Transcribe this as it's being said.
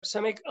So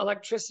I make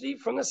electricity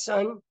from the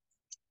sun.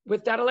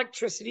 With that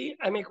electricity,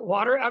 I make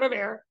water out of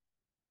air.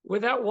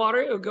 With that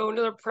water, it would go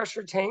into the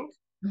pressure tank.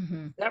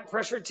 Mm-hmm. That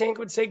pressure tank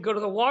would say, go to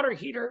the water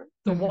heater.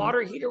 The Mm-hmm.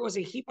 water heater was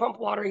a heat pump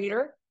water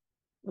heater,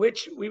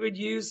 which we would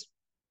use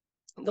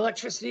the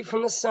electricity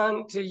from the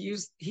sun to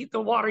heat the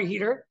water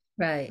heater.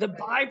 Right. The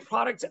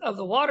byproduct of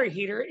the water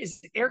heater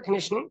is air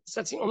conditioning.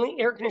 So that's the only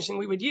air conditioning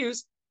we would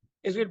use,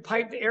 is we'd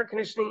pipe the air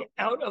conditioning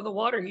out of the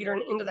water heater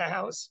and into the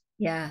house.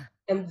 Yeah.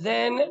 And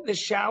then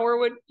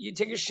you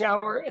take a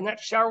shower, and that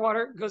shower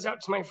water goes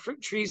out to my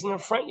fruit trees in the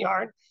front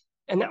yard.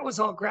 And that was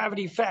all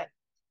gravity fed.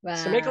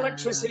 So make Wow.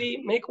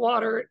 electricity, make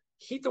water,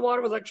 heat the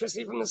water with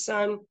electricity from the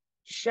sun,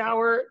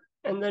 shower,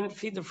 and then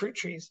feed the fruit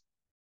trees.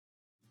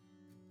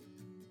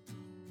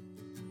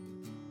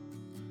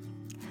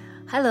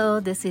 Hello,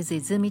 this is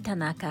Izumi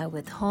Tanaka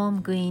with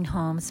Home Green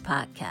Homes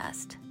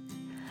Podcast.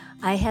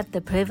 I had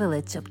the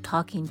privilege of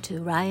talking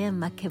to Ryan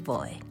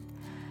McEvoy,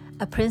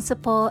 a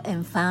principal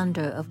and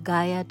founder of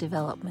Gaia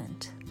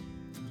Development.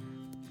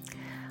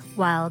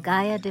 While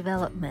Gaia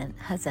Development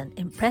has an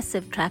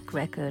impressive track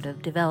record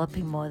of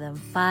developing more than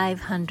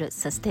 500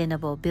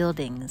 sustainable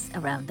buildings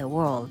around the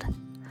world,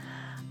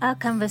 our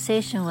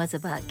conversation was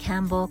about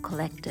Campbell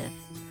Collective,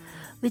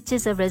 which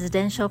is a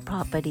residential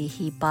property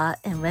he bought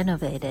and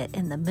renovated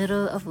in the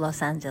middle of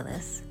Los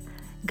Angeles,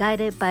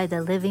 guided by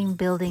the Living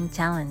Building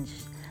Challenge,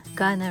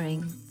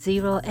 garnering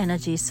Zero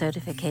Energy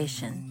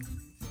certification.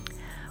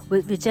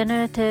 With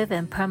regenerative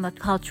and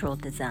permacultural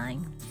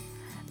design,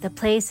 the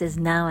place is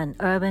now an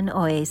urban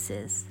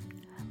oasis,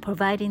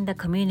 providing the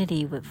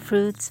community with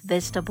fruits,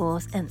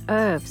 vegetables, and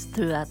herbs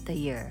throughout the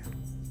year.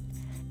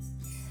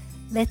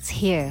 Let's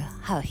hear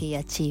how he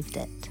achieved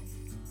it.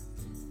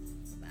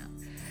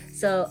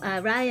 So,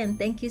 Ryan,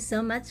 thank you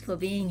so much for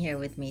being here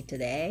with me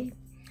today.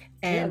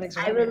 And Thanks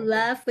for I having would me.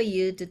 love for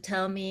you to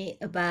tell me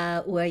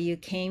about where you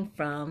came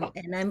from.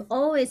 And I'm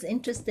always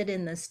interested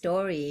in the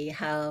story,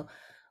 how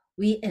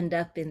we end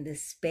up in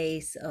this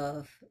space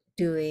of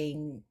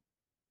doing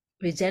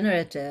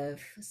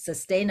regenerative,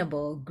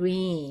 sustainable,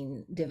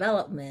 green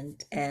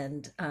development,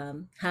 and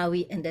how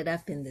we ended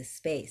up in this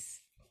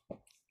space.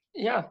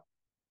 Yeah.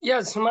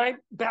 Yeah. So my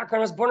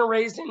background, I was born and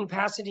raised in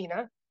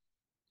Pasadena.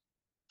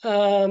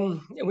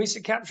 And we used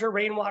to capture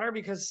rainwater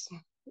because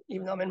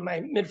even though I'm in my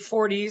mid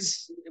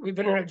 40s, we've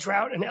been in a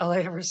drought in LA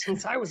ever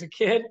since I was a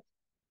kid.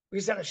 We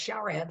used to have a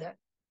shower head that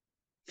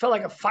felt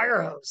like a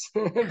fire hose,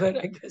 but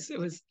I guess it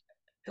was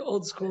the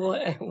old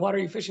school water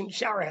efficient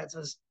shower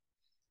heads.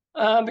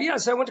 But yeah,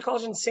 so I went to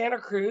college in Santa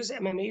Cruz,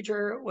 and my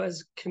major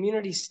was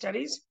community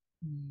studies,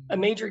 a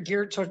major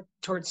geared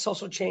towards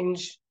social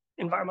change,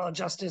 environmental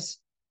justice,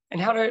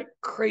 and how to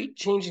create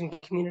change in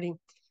community.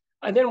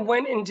 I then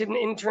went and did an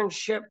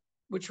internship,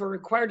 which we're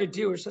required to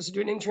do. We're supposed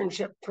to do an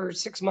internship for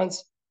 6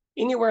 months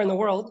anywhere in the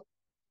world.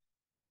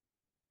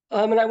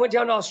 And I went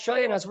down to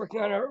Australia, and I was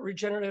working on a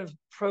regenerative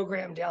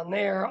program down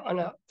there on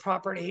a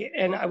property,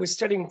 and I was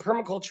studying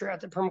permaculture at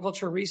the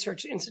Permaculture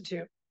Research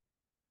Institute.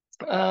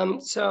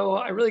 So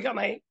I really got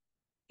my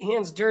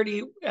hands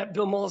dirty at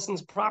Bill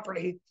Mollison's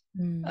property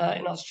in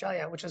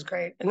Australia, which was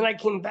great. And then I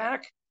came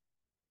back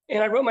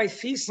and I wrote my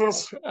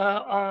thesis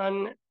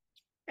on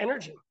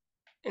energy.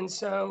 And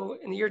so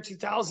in the year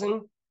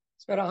 2000,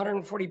 it's about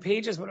 140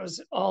 pages, but it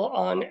was all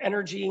on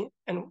energy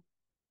and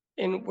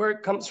where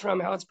it comes from,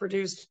 how it's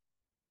produced,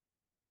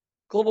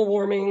 global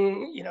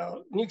warming,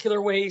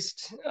 nuclear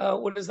waste.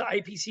 What does the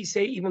IPCC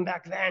say even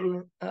back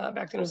then?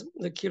 Back then it was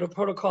the Kyoto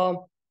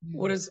Protocol.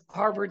 What does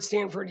Harvard,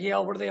 Stanford,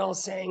 Yale, what are they all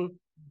saying?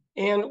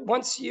 And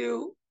once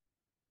you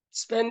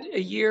spend a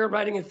year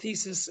writing a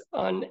thesis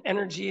on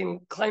energy and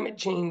climate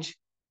change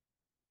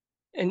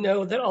and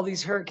know that all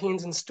these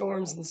hurricanes and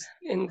storms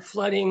and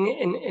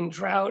flooding and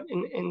drought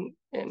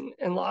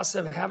and loss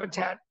of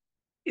habitat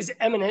is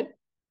imminent,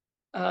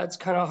 it's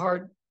kind of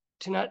hard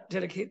to not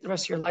dedicate the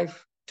rest of your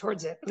life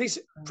towards it, at least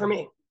for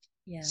me.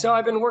 Yeah. So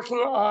I've been working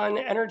on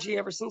energy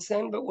ever since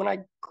then. But when I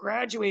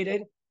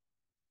graduated,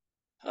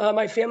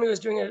 my family was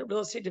doing a real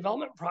estate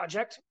development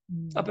project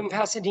up in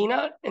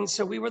Pasadena. And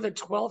so we were the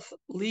 12th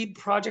lead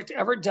project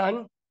ever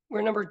done.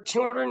 We're number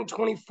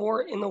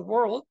 224 in the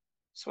world.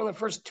 It's one of the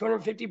first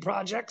 250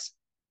 projects.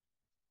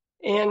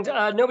 And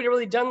nobody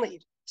really done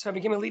lead. So I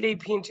became a lead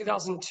AP in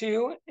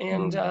 2002.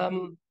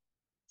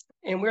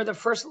 And we're the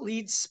first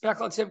lead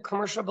speculative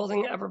commercial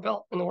building ever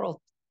built in the world.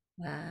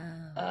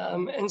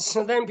 Wow. And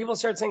so then people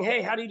started saying,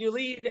 hey, how do you do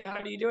lead?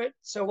 How do you do it?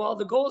 So while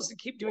the goal is to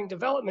keep doing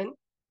development,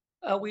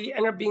 we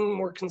end up being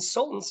more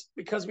consultants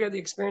because we have the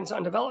experience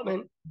on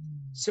development.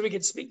 So we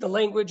could speak the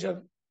language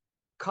of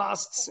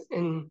costs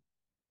and,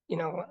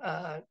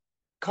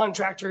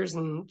 contractors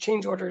and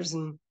change orders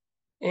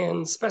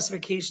and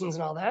specifications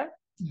and all that.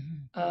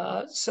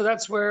 So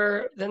that's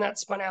where then that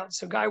spun out.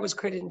 So Guy was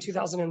created in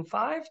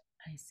 2005.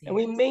 I see. And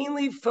we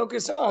mainly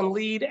focus on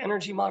lead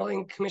energy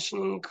modeling,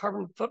 commissioning,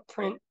 carbon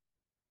footprint,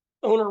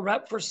 owner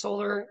rep for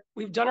solar.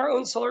 We've done our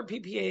own solar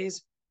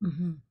PPAs.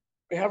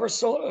 We have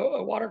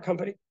our water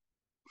company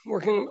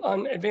working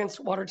on advanced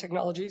water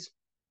technologies,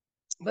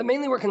 but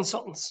mainly we're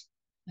consultants.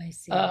 I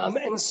see.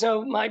 And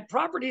so my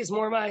property is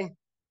more my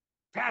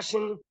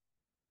passion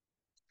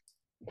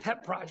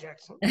pet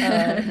project.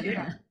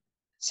 Yeah.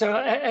 So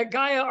at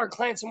Gaia, our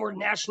clients are more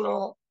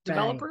national Right.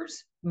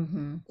 developers,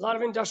 Mm-hmm. a lot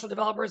of industrial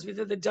developers. We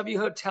did the W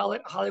Hotel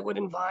at Hollywood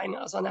and Vine.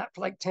 I was on that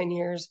for like 10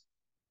 years.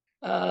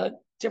 Uh,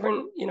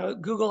 Different,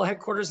 Google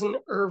headquarters in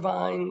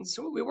Irvine.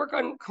 So we work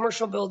on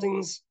commercial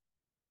buildings,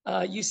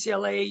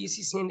 UCLA,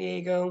 UC San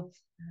Diego.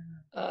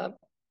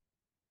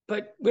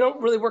 But we don't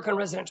really work on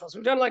residentials.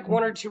 We've done like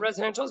one or two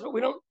residentials, but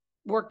we don't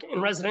work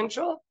in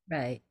residential.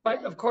 Right.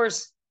 But of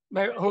course,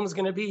 my home is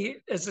going to be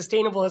as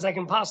sustainable as I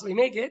can possibly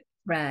make it.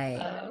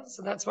 Right.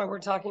 So that's why we're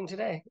talking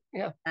today.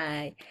 Yeah.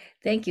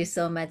 Thank you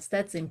so much.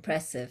 That's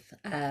impressive.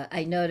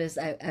 I noticed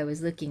I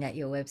was looking at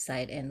your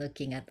website and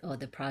looking at all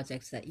the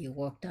projects that you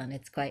worked on.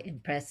 It's quite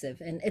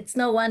impressive. And it's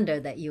no wonder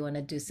that you want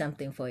to do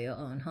something for your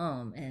own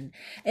home. And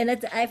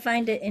I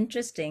find it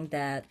interesting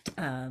that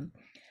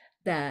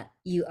that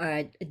you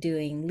are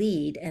doing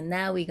LEED, and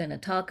now we're going to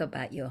talk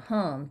about your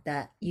home,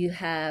 that you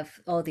have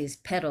all these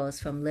petals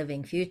from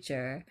Living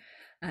Future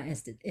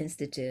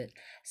Institute.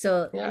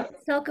 So Yeah.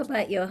 let's talk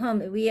about your home.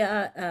 We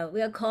are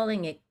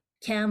calling it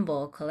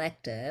Campbell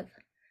Collective.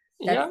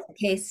 That's Yeah. a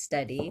case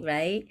study,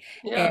 right?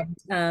 Yeah.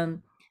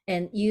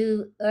 And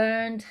you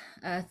earned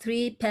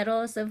 3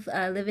 petals of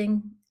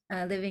living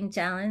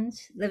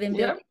challenge, living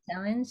Yeah. building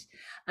challenge.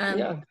 Um,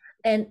 Yeah.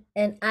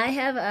 and I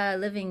have a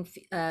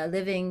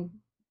living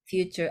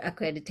future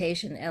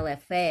accreditation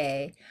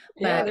LFA,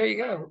 Yeah. but There you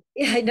go.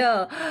 yeah, I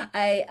know.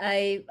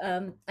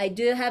 I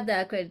do have the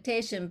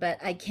accreditation, but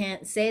I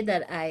can't say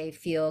that I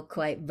feel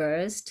quite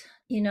versed,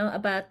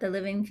 about the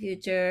Living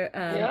Future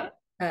Yeah.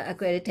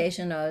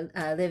 accreditation or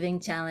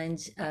Living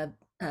Challenge, uh,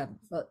 uh,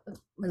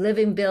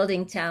 Living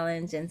Building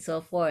Challenge, and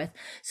so forth.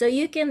 So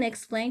you can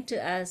explain to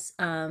us,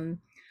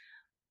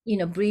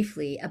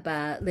 briefly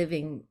about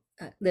Living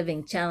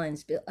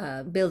Challenge,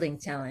 Building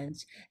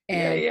Challenge,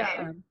 Yeah.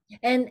 and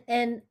Yeah.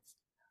 and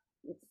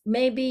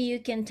maybe you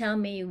can tell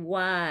me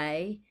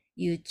why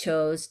you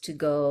chose to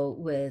go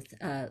with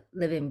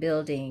living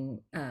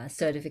building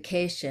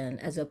certification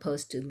as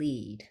opposed to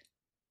LEED.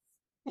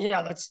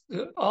 Yeah. That's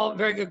all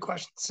very good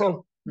questions.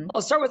 So Hmm?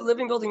 I'll start with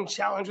Living Building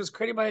Challenge. It was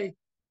created by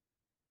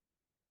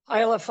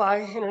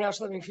ILFI,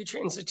 International Living Future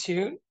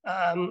Institute.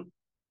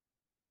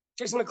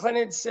 Jason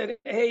McLennan said,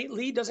 hey,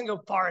 LEED doesn't go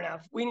far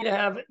enough. We need to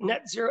have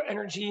net zero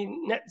energy,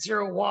 net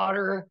zero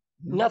water.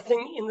 Mhm.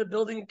 Nothing in the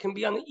building can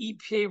be on the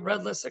EPA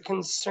red list of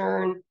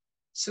concern.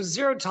 So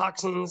zero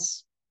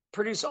toxins,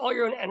 produce all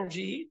your own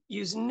energy,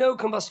 use no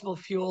combustible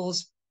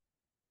fuels,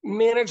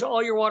 manage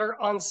all your water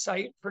on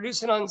site,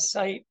 produce it on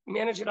site,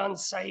 manage it on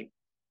site.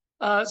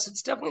 So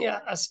it's definitely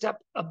a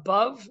step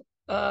above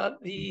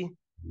the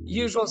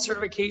usual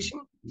certification.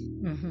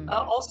 Mm-hmm.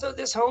 Also,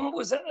 this home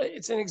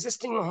it's an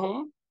existing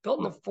home built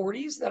in the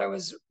 40s that I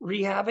was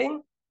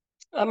rehabbing.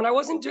 And I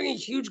wasn't doing a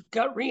huge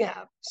gut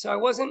rehab. So I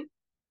wasn't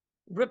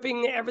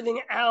ripping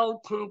everything out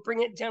and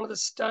bring it down to the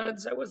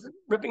studs. I wasn't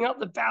ripping out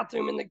the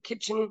bathroom and the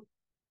kitchen.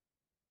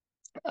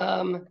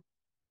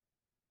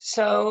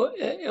 So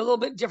a little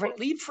bit different.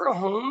 LEED for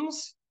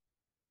homes.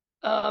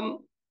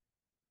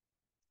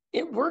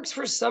 It works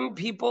for some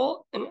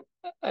people, and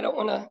I don't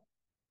want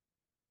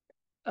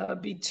to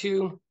be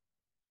too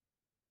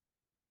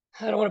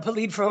I don't want to put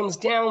LEED for homes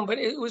down, but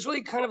it was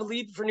really kind of a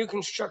LEED for new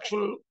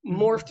construction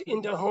morphed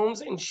into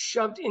homes and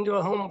shoved into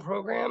a home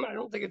program. I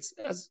don't think it's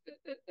as,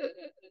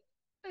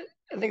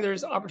 I think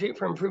there's opportunity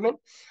for improvement,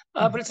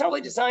 but it's not really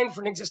designed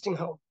for an existing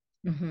home.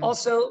 Mm-hmm.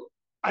 Also,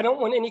 I don't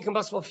want any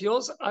combustible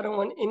fuels. I don't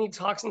want any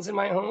toxins in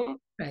my home.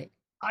 Right.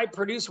 I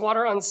produce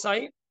water on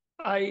site.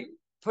 I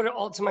put it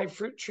all to my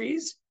fruit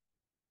trees.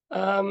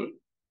 And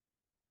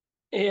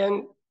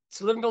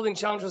so Living Building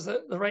Challenge was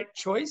the right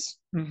choice.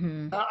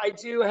 Mm-hmm. I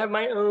do have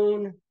my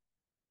own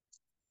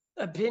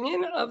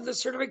opinion of the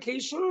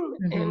certification,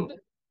 Mm-hmm. and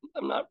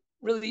I'm not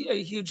really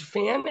a huge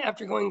fan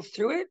after going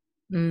through it,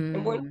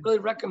 and wouldn't Mm. really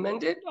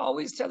recommend it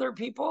always to other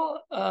people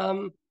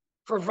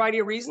for a variety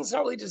of reasons. It's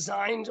not really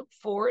designed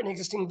for an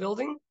existing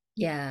building.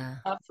 Yeah.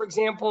 For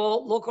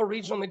example, local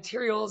regional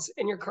materials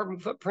and your carbon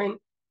footprint.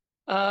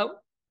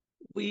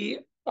 We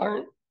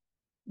aren't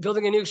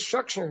building a new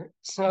structure,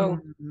 so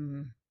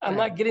Mm-hmm. I'm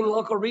Right. not getting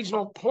local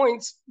regional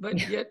points,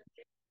 but yet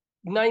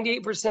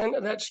 98%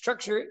 of that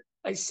structure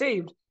I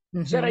saved.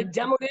 So had I Mm-hmm.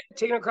 demoed it,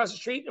 taken it across the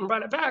street, and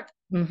brought it back,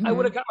 I would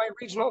Mm-hmm. have got my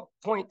regional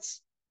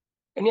points.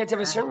 And you have to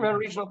have a certain amount of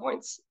regional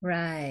points.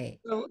 Right.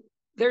 So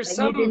there's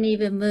But you didn't some,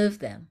 even move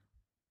them.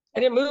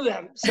 I didn't move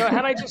them. So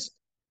had I just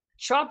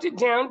chopped it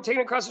down, taken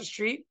it across the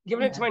street,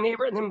 given it to Yeah. my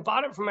neighbor, and then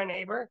bought it from my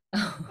neighbor,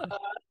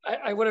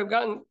 I would have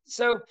gotten.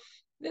 So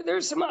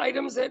there's some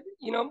items that,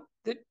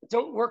 that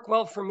don't work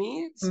well for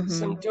me. Mm-hmm.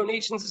 Some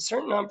donations to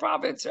certain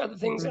nonprofits or other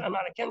things. Mm-hmm. I'm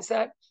not against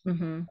that.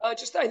 Mm-hmm. I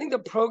think the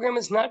program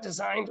is not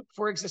designed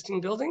for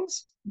existing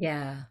buildings.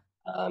 Yeah.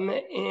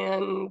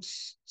 And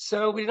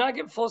so we did not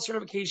get full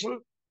certification,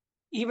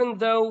 even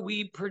though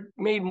we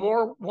made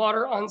more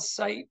water on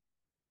site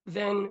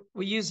than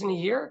we used in a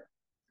year.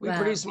 We Wow.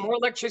 produced more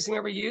electricity than we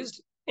ever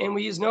used, and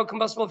we used no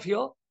combustible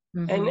fuel.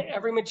 and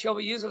every material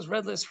we used was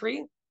red list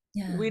free,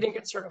 we didn't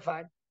get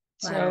certified.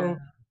 Wow. So,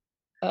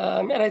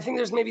 and I think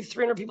there's maybe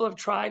 300 people have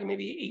tried,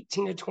 maybe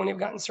 18 to 20 have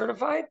gotten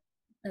certified.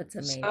 That's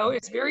amazing. So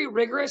it's very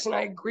rigorous, and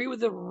I agree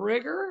with the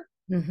rigor.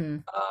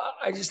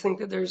 I just think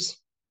that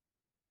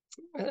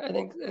I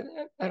think,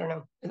 I don't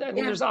know. I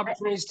think there's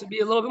opportunities to be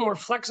a little bit more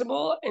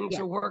flexible and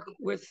to work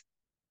with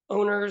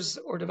owners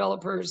or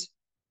developers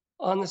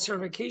on the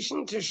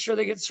certification to ensure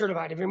they get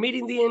certified. If you're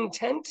meeting the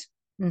intent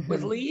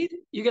with LEED,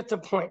 you get the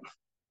point.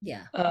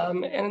 Yeah.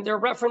 And their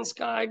reference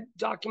guide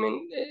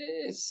document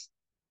is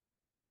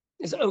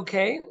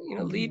okay. You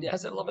know, LEED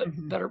has it a little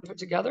bit better put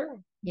together.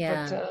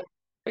 Yeah.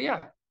 But yeah.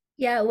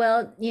 Yeah,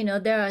 well,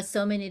 there are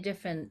so many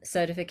different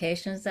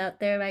certifications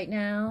out there right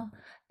now,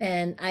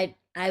 and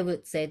I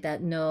would say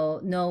that no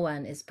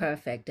one is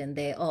perfect, and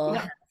they all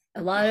have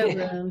a lot of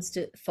rooms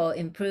for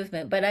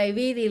improvement. But I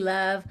really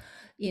love,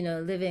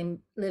 living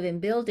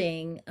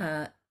building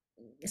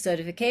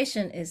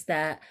certification is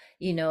that,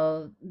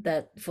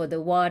 that for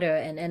the water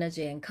and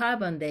energy and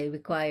carbon, they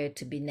require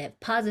to be net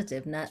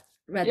positive, not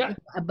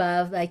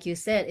above, like you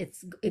said,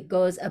 it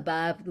goes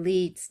above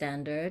LEED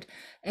standard,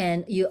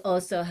 and you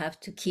also have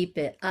to keep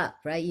it up,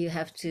 right? You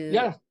have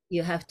to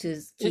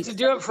keep to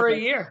do it for a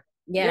year.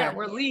 Yeah.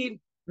 Where LEED,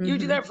 you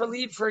do that for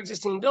LEED for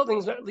existing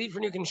buildings, but LEED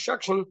for new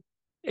construction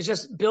is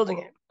just building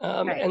it.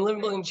 And Living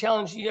Building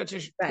Challenge, you have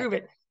to prove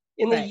it.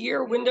 In the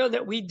year window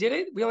that we did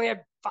it, we only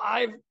had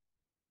 5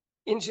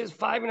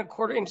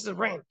 1/4 inches of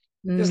rain.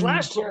 This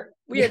last year,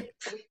 we had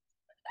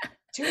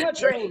too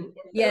much rain.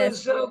 It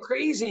was so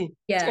crazy.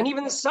 Yeah. And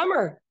even the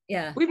summer.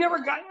 Yeah.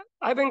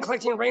 I've been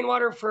collecting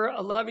rainwater for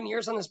 11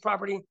 years on this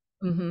property.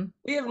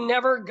 We have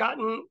never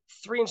gotten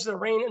 3 inches of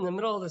rain in the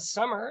middle of the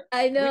summer.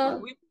 I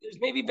know. There's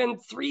maybe been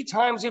 3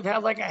 times we've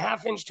had like a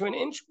 1/2 inch to an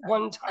inch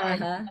one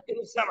time in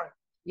the summer.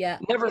 Yeah.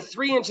 Never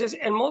 3 inches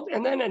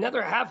and then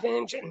another 1/2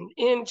 inch and an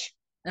inch.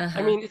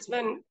 I mean, it's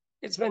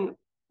been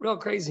real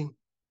crazy.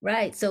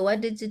 Right. So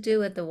what did you do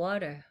with the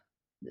water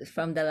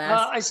from the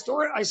last? I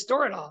store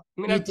it all.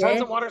 I mean, I have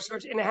tons of water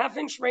storage. In a 1/2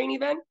 inch rain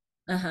event,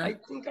 I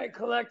think I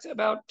collect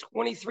about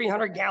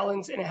 2,300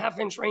 gallons in a 1/2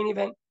 inch rain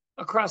event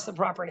across the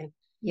property.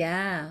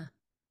 Yeah.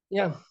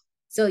 Yeah.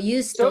 So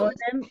you store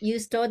them? You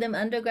store them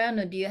underground,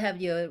 or do you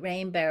have your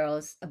rain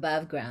barrels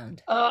above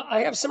ground?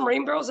 I have some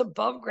rain barrels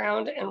above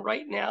ground, and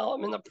right now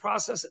I'm in the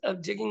process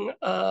of digging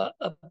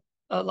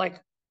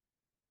like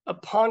a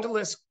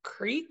pondless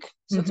creek.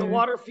 So it's a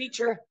water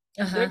feature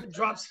that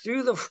drops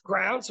through the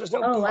ground. So there's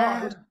no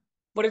pond,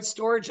 but it's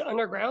storage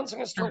underground. So I'm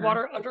going to store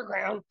water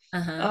underground.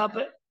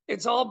 But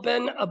it's all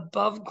been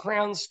above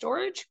ground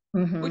storage,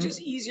 which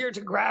is easier to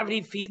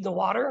gravity feed the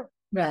water.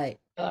 Right.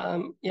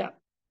 Yeah.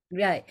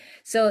 Right.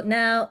 So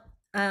now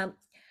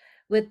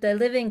with the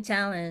Living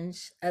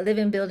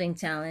Building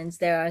Challenge,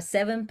 there are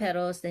 7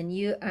 petals, then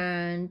you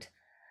earned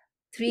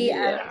 3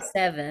 out of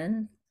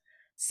 7.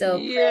 So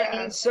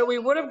so we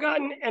would have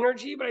gotten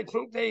energy, but I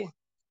think we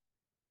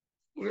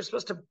were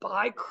supposed to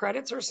buy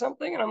credits or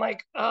something. And I'm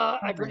like,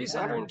 I produce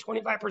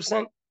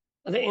 125%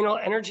 of the annual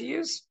energy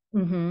use.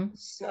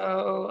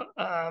 So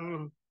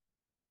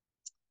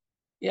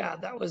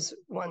that was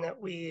one that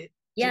we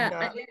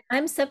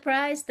I'm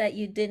surprised that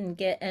you didn't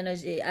get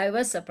energy. I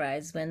was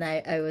surprised when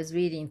I was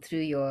reading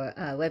through your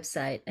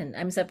website, and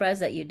I'm surprised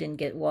that you didn't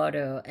get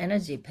water or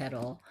energy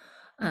petal,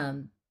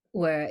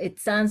 where it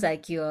sounds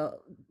like you're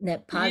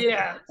net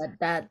positive, but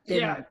that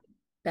didn't.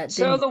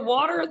 So the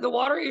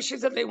water issues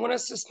that they want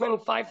us to spend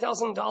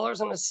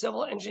 $5,000 on a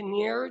civil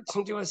engineer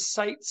to do a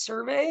site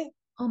survey.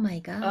 Oh my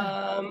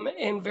God.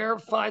 And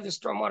verify the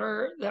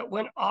stormwater that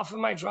went off of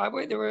my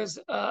driveway. There was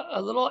a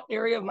little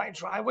area of my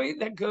driveway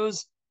that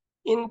goes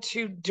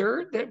into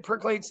dirt that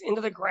percolates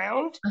into the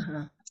ground.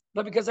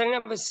 But because I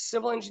didn't have a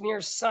civil engineer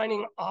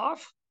signing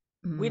off,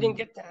 we didn't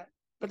get that.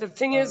 But the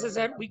thing is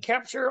that we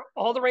capture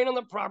all the rain on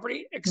the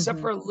property except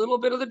for a little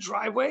bit of the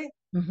driveway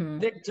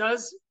that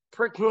does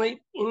percolate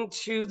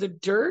into the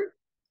dirt.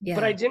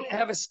 But I didn't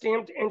have a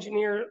stamped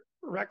engineer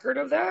record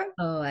of that.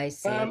 Oh, I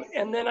see.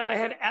 And then I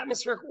had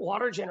atmospheric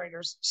water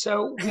generators.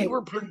 So we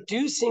were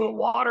producing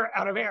water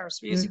out of air.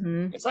 So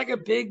it's like a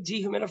big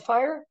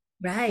dehumidifier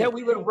that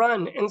we would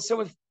run. And so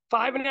with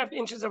 5.5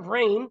 inches of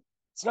rain,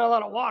 it's not a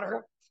lot of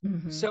water.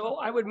 So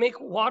I would make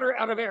water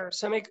out of air.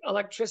 So I make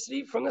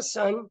electricity from the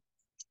sun.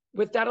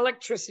 With that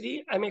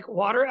electricity, I make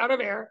water out of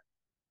air.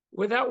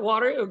 With that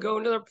water, it would go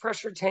into the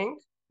pressure tank.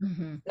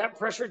 That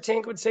pressure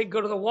tank would say, go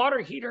to the water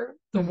heater.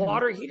 The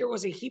water heater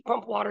was a heat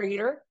pump water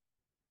heater,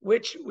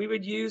 which we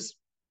would use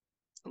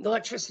the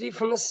electricity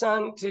from the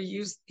sun to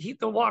heat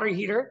the water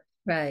heater.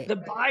 Right. The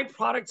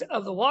byproduct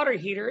of the water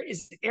heater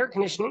is air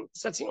conditioning.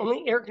 So that's the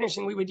only air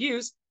conditioning we would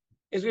use,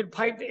 is we'd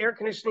pipe the air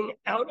conditioning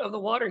out of the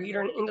water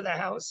heater and into the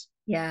house.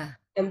 Yeah.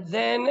 And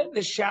then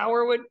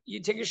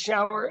you take a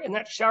shower, and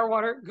that shower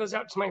water goes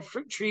out to my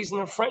fruit trees in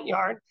the front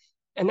yard.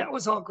 And that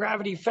was all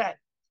gravity fed.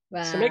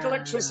 Wow. So make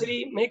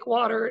electricity, make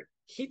water,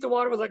 heat the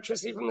water with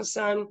electricity from the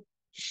sun,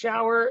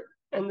 shower,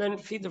 and then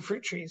feed the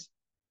fruit trees.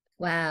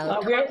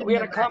 Wow. We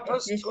had a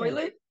compost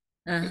toilet.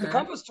 The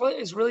compost toilet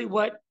is really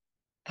what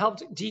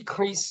helped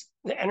decrease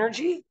the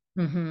energy,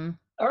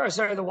 or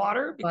sorry, the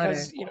water,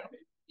 because you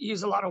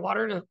use a lot of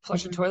water to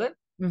flush a toilet.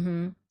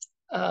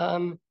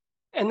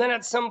 And then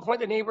at some point,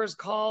 the neighbors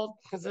called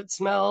because it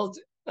smelled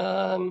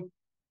out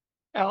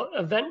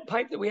a vent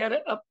pipe that we had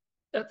up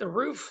at the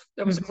roof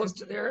that was close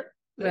to their.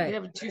 They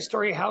have a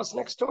 2-story house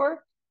next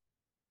door.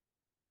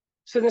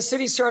 So the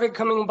city started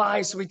coming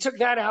by. So we took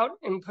that out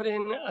and put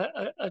in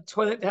a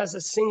toilet that has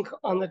a sink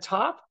on the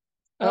top.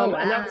 And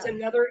that was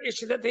another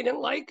issue that they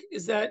didn't like,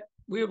 is that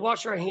we would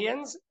wash our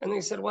hands. And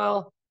they said,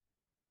 well,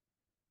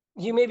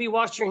 you maybe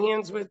wash your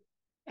hands with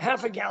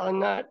half a gallon,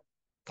 not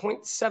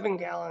 0.7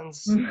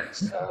 gallons.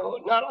 So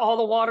not all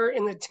the water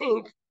in the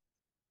tank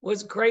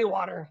was gray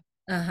water.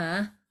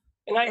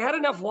 And I had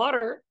enough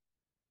water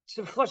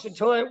to flush the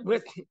toilet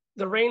with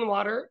the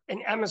rainwater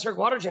and atmospheric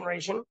water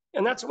generation.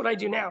 And that's what I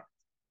do now.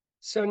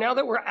 So now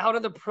that we're out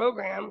of the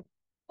program,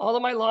 all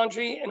of my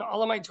laundry and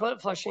all of my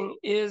toilet flushing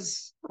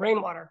is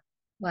rainwater.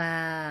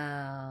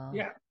 Wow.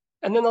 Yeah.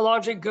 And then the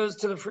laundry goes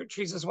to the fruit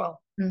trees as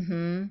well.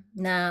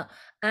 Now,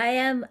 I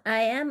am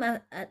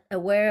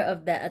aware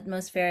of the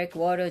atmospheric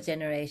water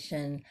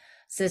generation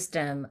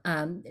system.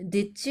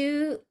 Did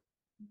you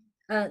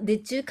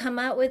come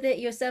out with it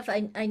yourself?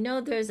 I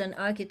know there's an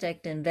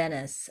architect in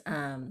Venice,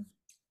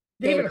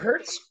 David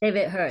Hertz.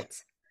 David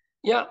Hertz.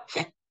 Yeah.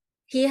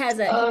 He has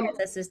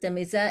a system.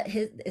 Is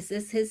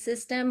this his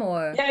system,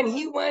 or? Yeah, and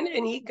he went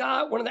and he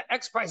got one of the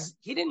X Prizes.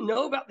 He didn't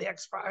know about the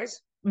X Prize.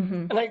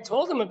 And I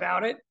told him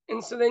about it.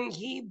 And so then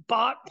he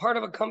bought part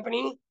of a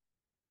company,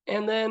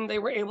 and then they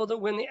were able to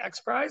win the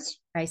X Prize.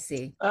 I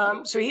see.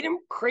 So he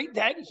didn't create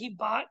that. He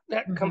bought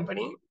that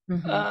company.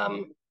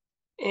 And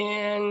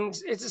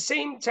it's the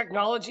same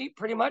technology,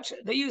 pretty much.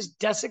 They use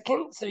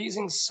desiccants. They're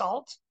using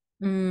salt.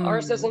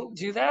 Ours doesn't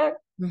do that.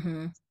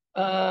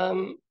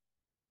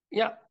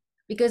 Yeah.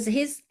 Because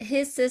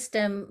his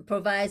system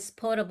provides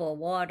potable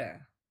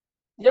water.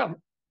 Yeah.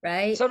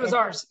 Right. So does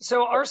ours.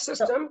 So our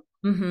system,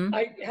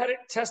 I had it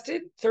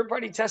tested,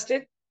 third-party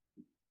tested,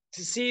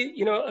 to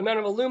see, amount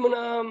of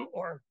aluminum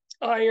or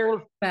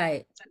iron,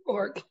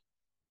 or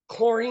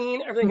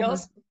chlorine, everything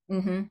else.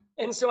 And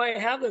so I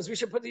have those. We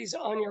should put these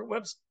on your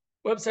website,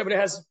 but it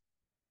has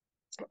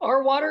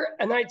our water,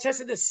 and then I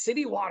tested the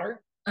city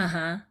water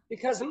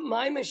because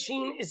my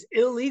machine is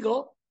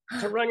illegal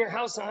to run your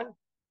house on.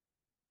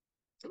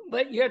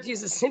 But you have to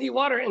use the city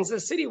water, and so the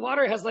city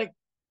water has like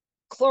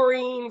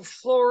chlorine,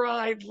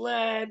 fluoride,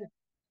 lead,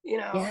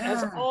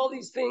 has all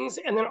these things.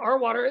 And then our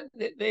water,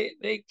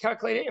 they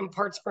calculate it in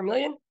parts per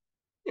million.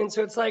 And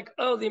so it's like,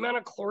 oh, the amount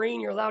of chlorine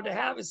you're allowed to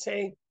have is,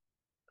 say,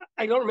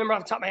 I don't remember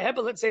off the top of my head,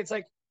 but let's say it's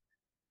like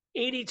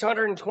 80 to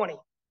 120.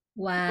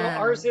 Wow.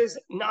 Ours is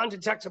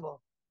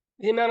non-detectable.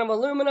 The amount of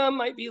aluminum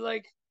might be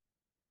like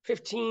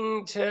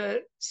 15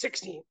 to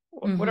 60,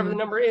 whatever the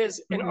number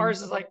is. And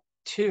ours is like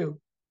 2.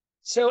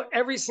 So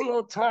every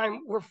single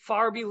time we're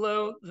far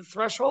below the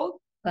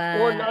threshold,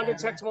 or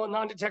non-detectable,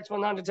 non-detectable,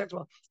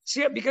 non-detectable. So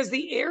yeah, because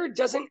the air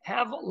doesn't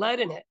have lead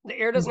in it. The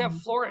air doesn't have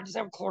fluoride, it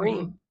doesn't have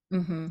chlorine,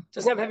 doesn't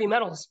have heavy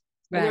metals.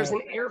 And there's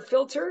an air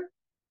filter,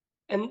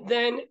 and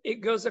then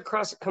it goes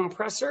across a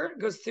compressor,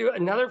 goes through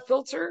another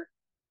filter,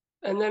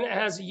 and then it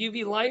has a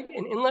UV light,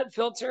 an inlet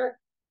filter,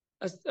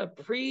 a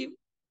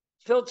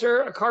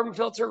pre-filter, a carbon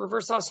filter,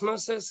 reverse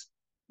osmosis,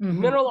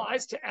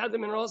 mineralized to add the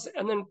minerals,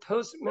 and then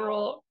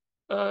post-mineral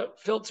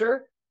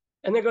filter,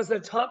 and then goes to the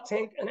top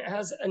tank, and it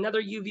has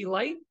another UV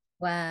light.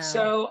 Wow.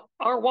 So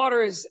our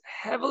water is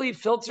heavily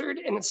filtered,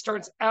 and it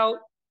starts out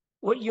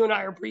what you and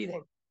I are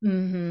breathing.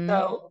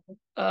 So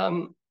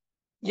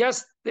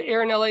yes, the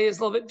air in LA is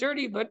a little bit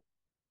dirty, but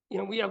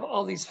we have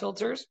all these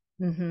filters.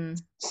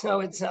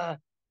 So it's the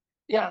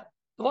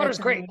water's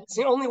great. It's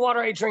the only water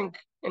I drink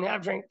and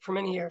have drank for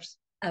many years.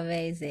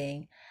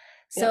 Amazing.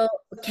 So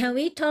can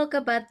we talk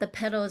about the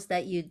pedals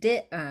that you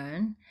did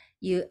earn?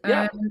 You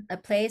earned a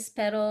place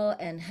pedal,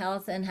 and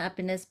health and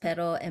happiness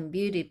pedal, and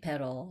beauty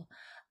pedal.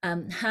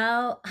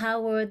 How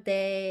were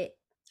they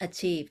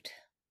achieved?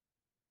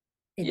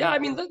 I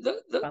mean,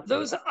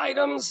 those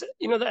items,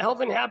 the health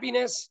and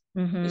happiness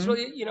is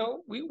really,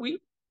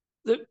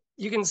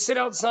 you can sit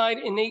outside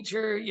in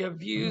nature. You have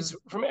views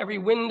from every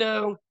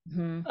window.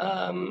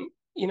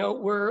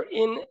 We're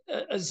in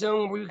a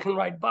zone where we can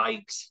ride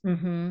bikes.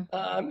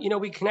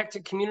 We connect to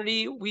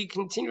community. We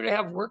continue to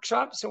have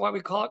workshops. So why we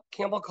call it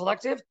Campbell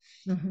Collective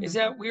is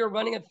that we are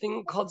running a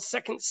thing called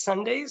Second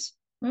Sundays.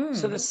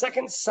 So the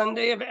second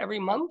Sunday of every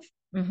month,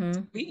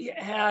 we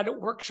had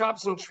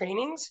workshops and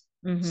trainings.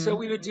 So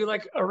we would do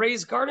like a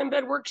raised garden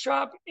bed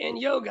workshop and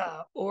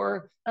yoga,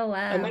 or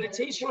a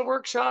meditation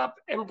workshop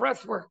and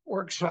breath work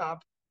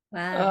workshop.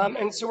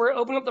 And so we're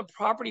opening up the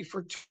property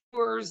for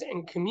tours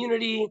and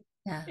community.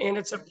 And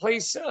it's a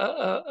place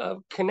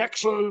of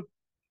connection,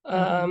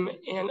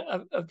 and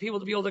of people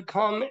to be able to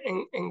come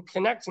and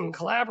connect and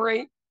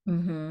collaborate.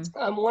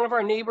 One of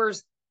our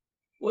neighbors,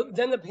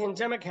 then the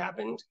pandemic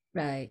happened.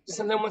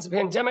 So then once the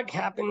pandemic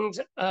happened,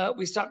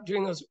 we stopped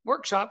doing those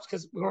workshops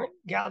because we weren't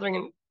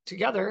gathering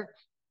together.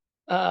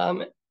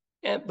 But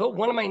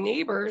one of my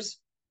neighbors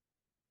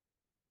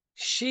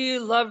she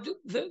loved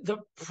the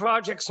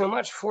project so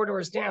much, 4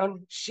 doors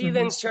down. She Mm-hmm.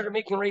 then started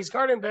making raised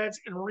garden beds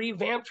and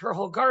revamped her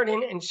whole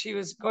garden. And she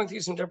was going through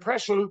some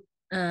depression.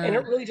 And it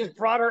really just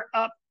brought her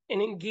up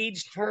and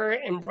engaged her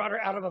and brought her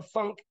out of a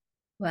funk.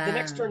 The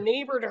next door Wow.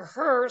 neighbor to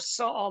her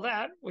saw all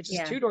that, which is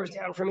Yeah. 2 doors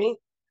down from me.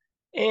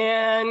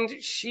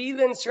 And she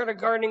then started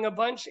gardening a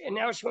bunch. And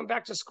now she went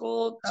back to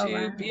school Oh, to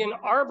wow. be an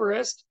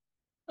arborist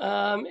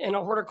and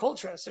a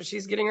horticulturist. So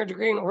she's getting her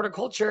degree in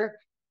horticulture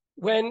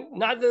when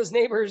not those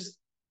neighbors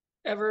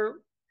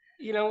ever,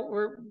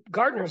 were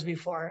gardeners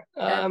before.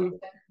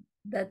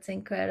 That's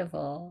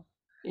incredible.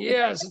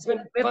 Yes, it's The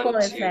been ripple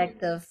fun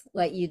effect of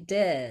what you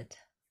did.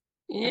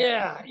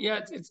 yeah,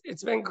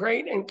 it's been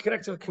great and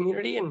connect to a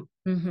community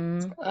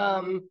Mm-hmm.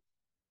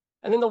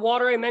 and then the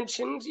water I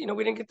mentioned,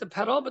 we didn't get the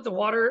pedal, but the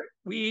water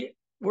we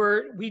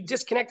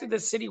disconnected the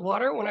city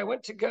water when I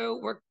went to go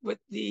work with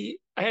I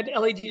had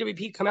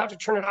LADWP come out to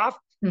turn it off.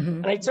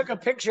 Mm-hmm. And I took a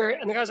picture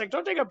and the guy's like,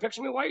 don't take a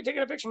picture of me. Why are you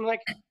taking a picture? I'm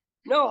like,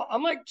 no,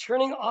 I'm like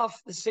turning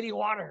off the city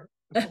water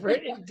for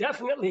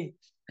indefinitely.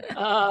 He's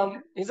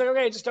like,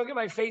 okay, just don't get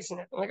my face in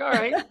it. I'm like, all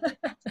right.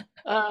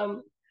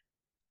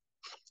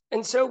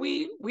 And so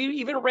we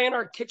even ran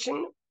our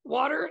kitchen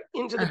water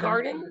into the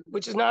garden,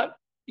 which is not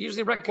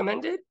usually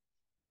recommended,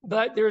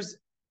 but there's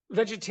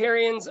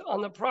vegetarians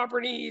on the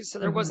property, so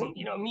there wasn't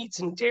meats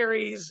and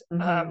dairies,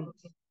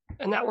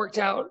 and that worked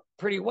out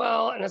pretty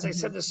well. And as I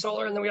said, the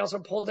solar, and then we also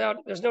pulled out.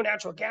 There's no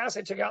natural gas.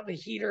 I took out the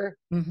heater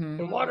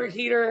and water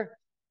heater.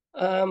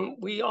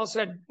 We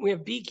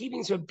have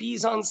beekeeping, so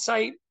bees on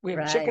site. We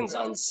have chickens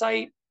on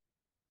site,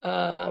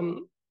 and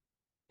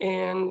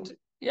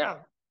yeah.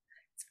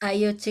 Are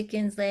your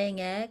chickens laying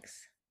eggs?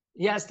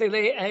 Yes, they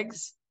lay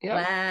eggs.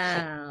 Yep.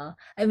 Wow.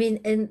 I mean,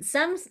 in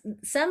some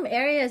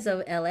areas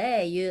of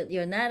LA,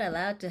 you're not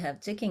allowed to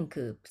have chicken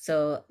coop.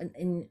 So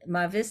in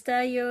Mar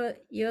Vista,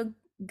 you're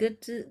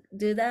good to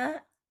do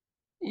that?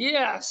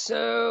 Yeah.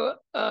 So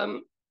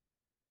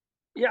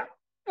yeah.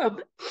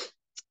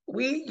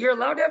 You're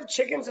allowed to have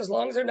chickens as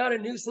long as they're not a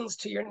nuisance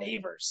to your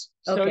neighbors.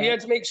 So you have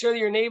to make sure that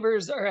your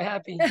neighbors are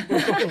happy,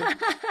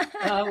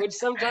 which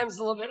sometimes is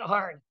a little bit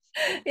hard.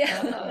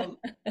 Yeah.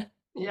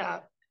 Yeah.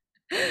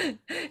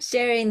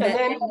 Sharing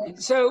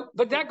the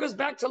but that goes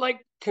back to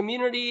like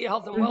community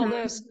health and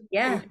wellness.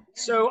 Yeah. And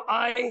so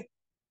I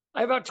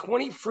have about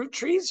 20 fruit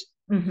trees.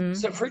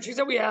 So fruit trees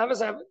that we have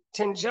is I have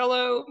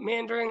Tangelo,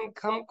 mandarin,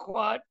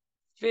 kumquat,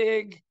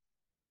 fig,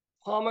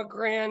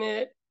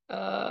 pomegranate,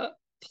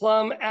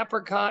 plum,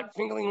 apricot,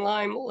 fingerling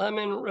lime,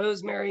 lemon,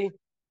 rosemary,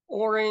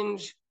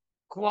 orange,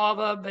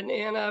 guava,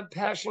 banana,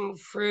 passion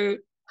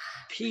fruit,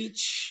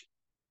 peach.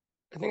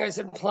 I think I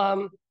said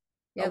plum,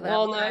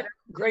 walnut,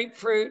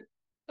 grapefruit,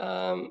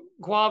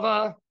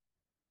 guava.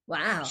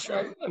 Wow.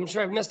 I'm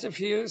sure I've missed a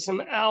few.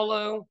 Some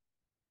aloe,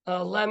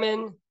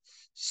 lemon.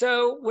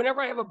 So whenever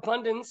I have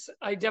abundance,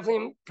 I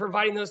definitely am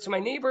providing those to my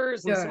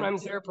neighbors, and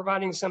sometimes they're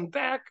providing some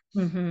back.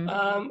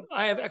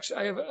 I have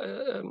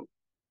a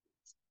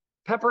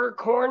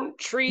peppercorn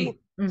tree.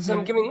 So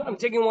I'm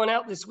taking one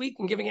out this week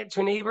and giving it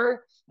to a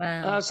neighbor.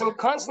 Wow. So I'm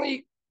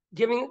constantly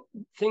giving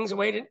things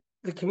away to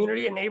the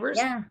community and neighbors.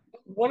 Yeah.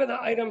 One of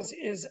the items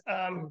is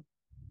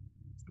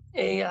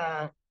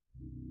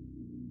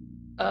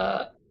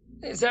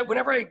is that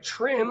whenever I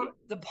trim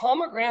the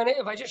pomegranate,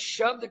 if I just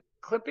shove the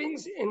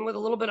clippings in with a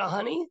little bit of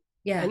honey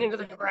and into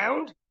the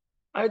ground,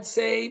 I'd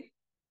say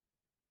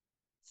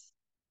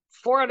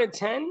 4 out of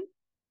 10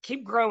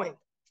 keep growing.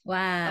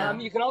 Wow.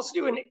 You can also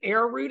do an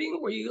air rooting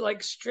where you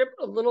like strip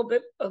a little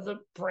bit of the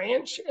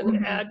branch and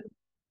then add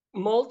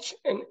mulch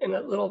and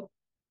a little,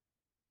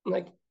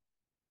 like,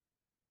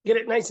 get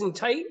it nice and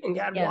tight and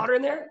add water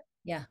in there.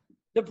 Yeah.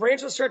 The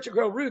branch will start to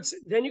grow roots.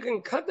 Then you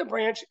can cut the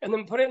branch and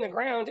then put it in the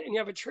ground and you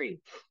have a tree.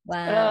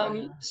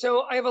 Wow.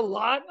 So I have a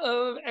lot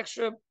of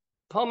extra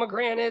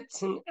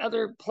pomegranates and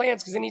other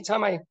plants because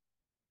anytime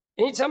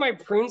I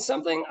prune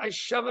something, I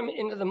shove them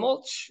into the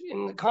mulch,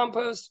 in the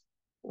compost,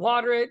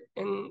 water it,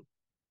 and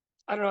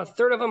I don't know, a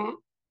third of them,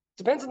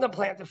 depends on the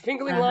plant. The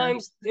fingerling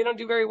limes, they don't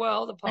do very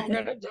well. The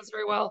pomegranate does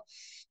very well.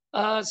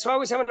 So I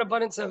always have an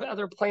abundance of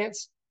other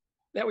plants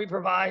that we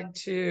provide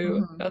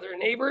to other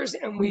neighbors,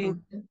 and we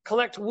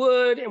collect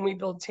wood and we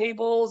build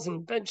tables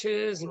and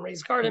benches and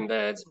raise garden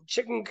beds and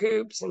chicken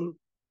coops, and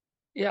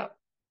yeah.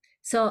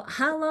 So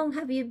how long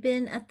have you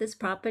been at this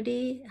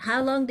property?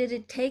 How long did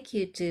it take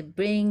you to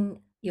bring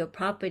your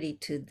property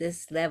to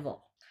this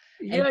level?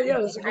 Yeah,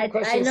 that's a good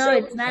question. I know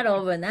it's not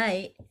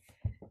overnight.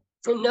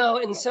 No,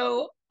 and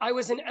so I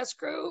was in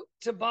escrow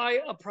to buy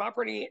a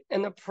property,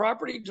 and the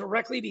property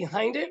directly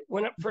behind it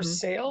went up for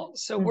sale.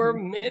 So we're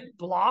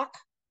mid-block.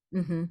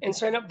 And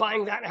so I ended up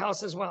buying that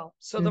house as well.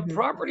 So the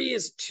property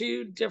is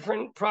 2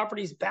 different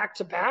properties back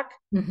to back.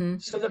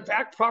 So the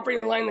back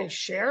property line they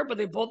share, but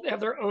they both have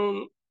their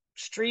own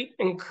street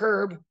and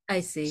curb.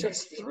 I see. So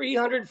it's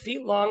 300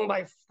 feet long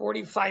by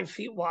 45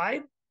 feet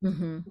wide.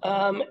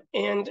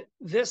 And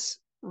this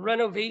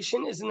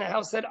renovation is in the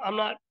house that I'm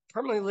not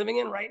permanently living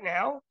in right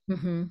now.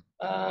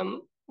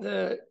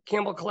 The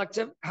Campbell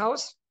Collective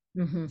house.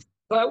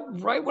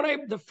 But right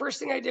when the first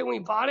thing I did when we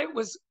bought it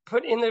was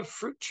put in the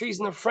fruit trees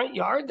in the front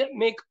yard that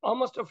make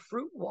almost a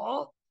fruit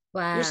wall.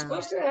 You're Wow.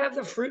 supposed to have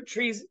the fruit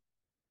trees,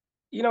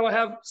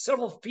 have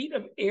several feet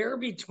of air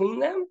between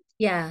them.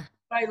 Yeah.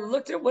 I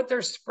looked at what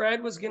their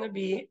spread was going to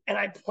be, and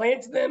I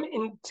planted them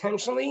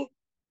intentionally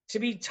to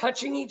be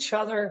touching each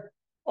other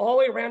all the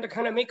way around to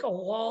kind of make a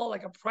wall,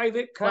 like a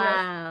private kind of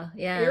Wow.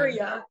 Yeah.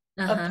 area,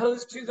 Uh-huh.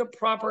 opposed to the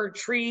proper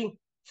tree,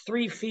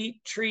 3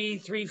 feet, tree,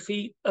 3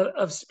 feet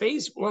of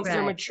space once they're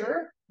Right.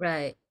 mature.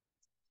 Right.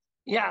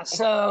 Yeah.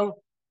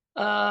 So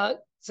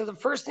the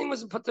first thing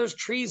was to put those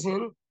trees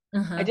in. I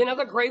Uh-huh. didn't have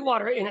the gray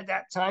water in at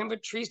that time,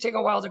 but trees take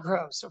a while to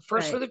grow. So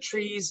first Right. were the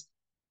trees,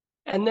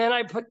 and then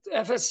I put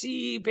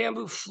FSC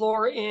bamboo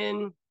floor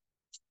in,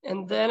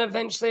 and then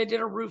eventually I did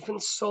a roof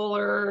and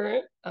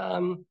solar,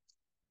 and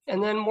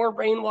then more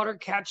rainwater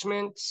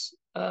catchment.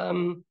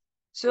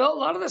 So a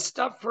lot of the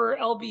stuff for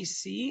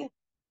LBC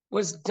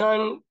was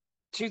done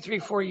 2, 3,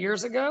 4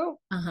 years ago,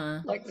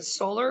 Uh-huh. like the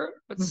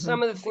solar, but Mm-hmm.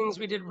 some of the things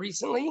we did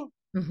recently.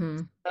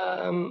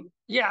 Mm-hmm.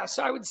 Yeah,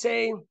 so I would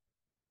say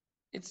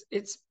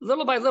it's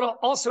little by little.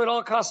 Also, it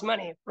all costs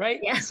money, right?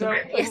 Yeah. So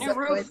a Yes, new of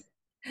roof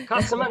course.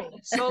 costs some money.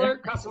 Solar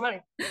costs some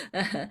money.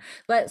 Uh-huh.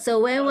 But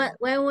so Um,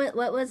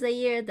 what was the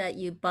year that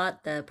you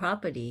bought the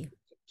property?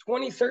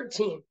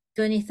 2013.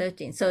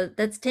 2013. So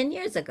that's 10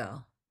 years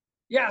ago.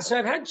 Yeah, so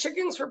I've had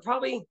chickens for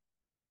probably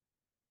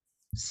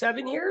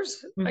 7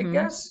 years, I Mm-hmm.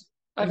 guess.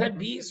 I've had Mm-hmm.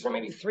 bees for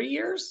maybe 3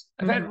 years.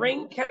 I've had Mm-hmm.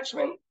 rain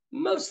catchment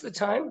most of the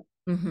time,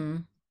 Mm-hmm.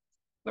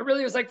 but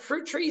really it was like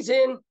fruit trees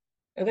in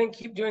and then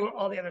keep doing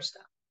all the other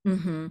stuff.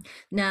 Mm-hmm.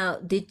 Now,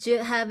 did you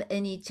have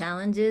any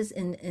challenges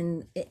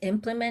in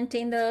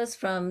implementing those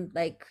from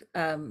like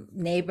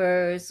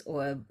neighbors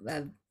or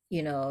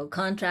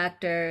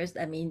contractors?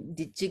 I mean,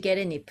 did you get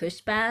any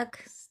pushback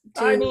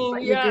I to mean,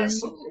 what you're yes.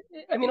 doing?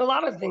 I mean, a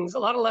lot of things, a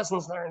lot of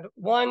lessons learned.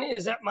 One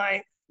is that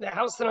the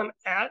house that I'm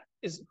at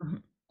is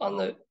on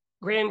the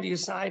Grandview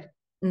side.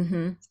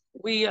 Mm-hmm.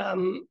 We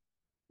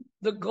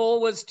The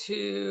goal was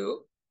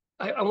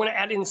I want to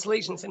add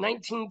insulation. It's a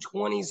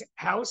 1920s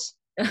house.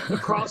 The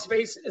crawl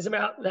space is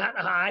about that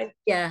high.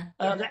 Yeah.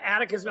 The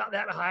attic is about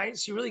that high,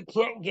 so you really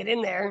can't get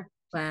in there.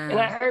 And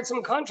I Wow. hired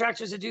some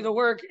contractors to do the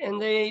work,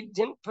 and they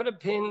didn't put a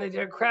pin. They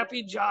did a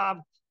crappy job.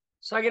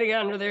 So I got to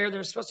get under there.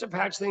 They're supposed to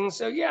patch things.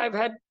 So yeah, I've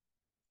had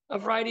a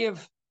variety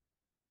of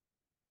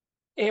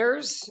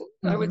errors,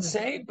 I would Mm-hmm.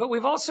 say. But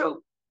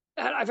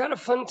I've had a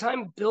fun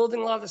time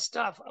building a lot of the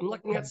stuff. I'm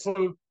looking at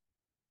some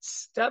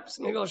steps.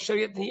 Maybe I'll show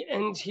you at the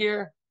end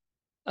here.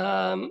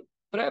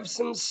 But I have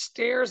some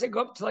stairs that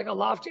go up to like a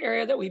loft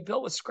area that we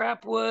built with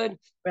scrap wood.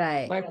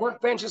 Right. My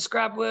workbench is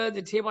scrap wood.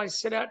 The table I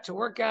sit at to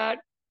work at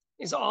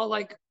is all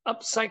like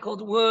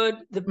upcycled wood.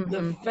 The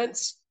Mm-hmm.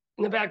 fence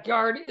in the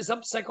backyard is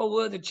upcycled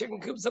wood. The chicken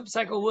coop's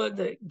upcycled wood.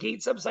 The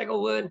gate's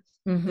upcycled wood.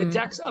 The Mm-hmm.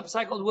 deck's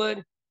upcycled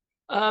wood.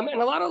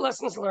 And a lot of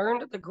lessons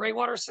learned. The gray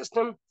water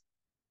system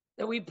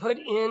that we put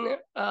in,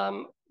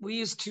 we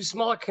used too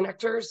small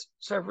connectors.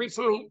 So I've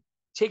recently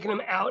taken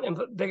them out and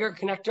put bigger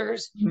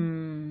connectors.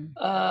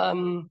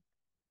 Hmm.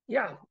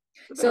 Yeah.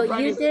 So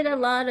you did a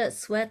lot of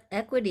sweat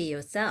equity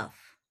yourself.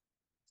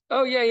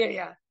 Oh,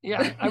 yeah.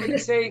 I would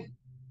say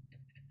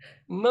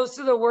most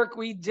of the work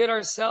we did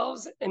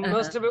ourselves, and Uh-huh.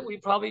 most of it we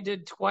probably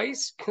did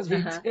twice because we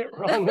Uh-huh. did it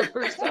wrong the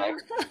first time.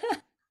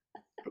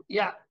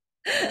 Yeah.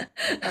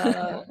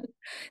 Yeah.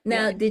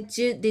 Now, did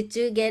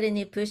you get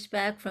any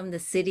pushback from the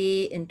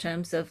city in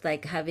terms of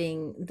like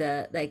having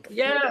you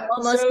Yeah.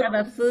 almost So have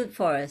a food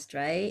forest,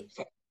 right?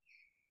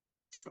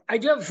 I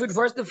do have a food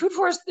forest. The food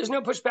forest, there's no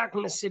pushback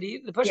from the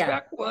city. The Yeah.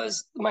 pushback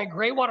was my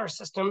gray water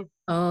system,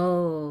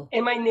 Oh.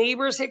 and my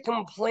neighbors had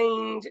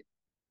complained,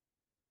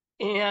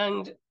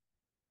 and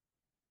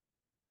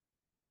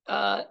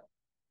uh,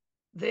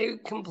 they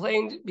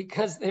complained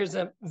because there's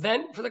a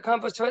vent for the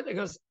compost toilet that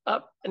goes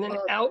up and then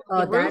Oh, out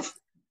oh, the roof. that's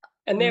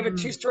And they have a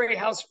mm. two-story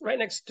house right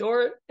next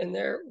door, and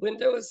their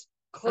window is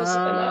close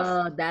enough.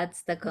 Oh,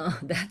 that's the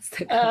con.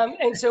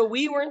 And so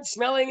we weren't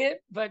smelling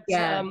it, but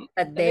Yeah,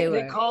 but they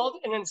they were.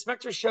 called, an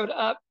inspector showed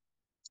up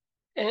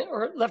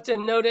or left a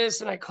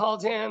notice, and I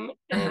called him,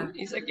 and Uh-huh.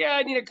 he's like, "Yeah,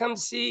 I need to come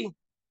see. Do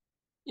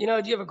you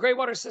have a gray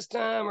water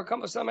system or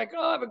compost?" I'm like,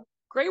 "Oh, I have a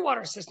gray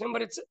water system,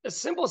 but it's a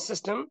simple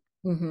system.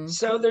 Mm-hmm.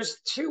 So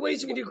there's two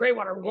ways you can do gray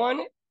water.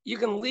 One, you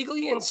can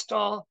legally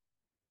install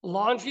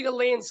laundry to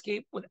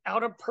landscape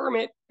without a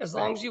permit as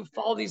long Right. as you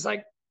follow these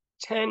like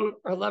 10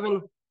 or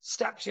 11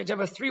 steps. You have to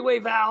have a three-way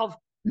valve.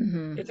 You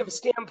Mm-hmm. have to have a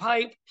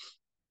standpipe.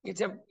 You have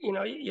to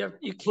have,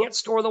 you can't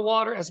store the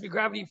water. It has to be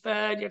gravity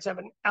fed. You have to have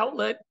an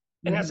outlet,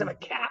 and it has to Mm-hmm. have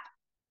a cap.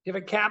 You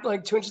have a cap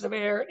like 2 inches of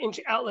air, inch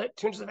outlet,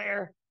 2 inches of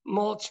air,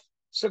 mulch.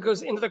 So it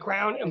goes into the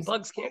ground and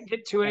bugs can't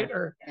get to Yeah. it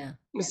or Yeah.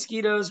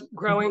 mosquitoes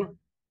growing.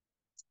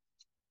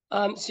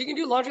 Mm-hmm. So you can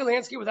do laundry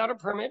landscape without a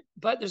permit,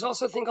 but there's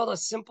also a thing called a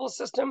simple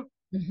system,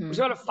 which is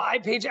Mm-hmm. about a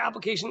 5-page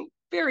application.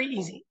 Very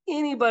easy.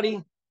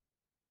 Anybody,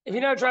 if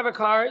you know how to drive a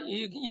car,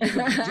 you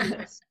can do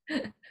this.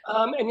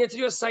 And you have to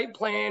do a site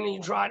plan and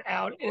you draw it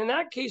out. And in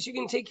that case, you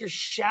can take your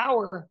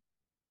shower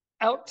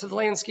out to the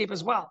landscape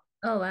as well.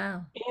 Oh,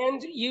 wow.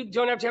 and you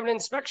don't have to have an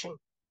inspection.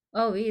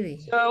 Oh, really?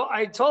 So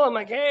I told him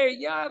like, hey,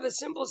 yeah, I have a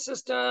simple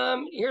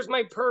system. Here's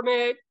my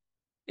permit.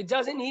 It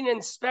doesn't need an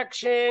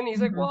inspection.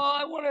 He's like, well,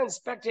 Mhm. I want to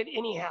inspect it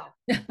anyhow.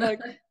 Like,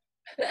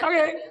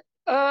 okay,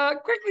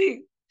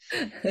 quickly.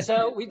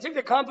 So we took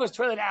the compost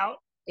toilet out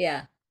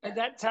Yeah, at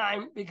that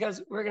time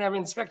because we're gonna have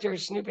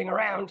inspectors snooping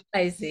around.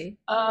 I see.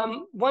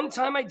 One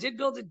time I did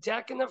build a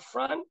deck in the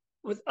front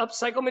with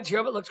upcycled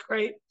material that looks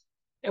great.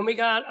 And we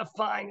got a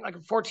fine, like a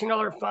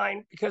 $14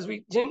 fine, because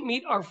we didn't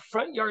meet our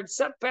front yard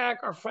setback,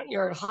 our front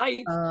yard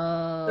height.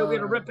 So we had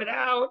to Oh, rip it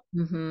out.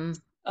 mm-hmm.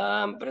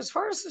 But as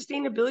far as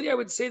sustainability, I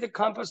would say the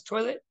compost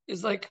toilet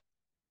is like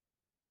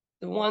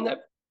the one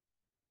that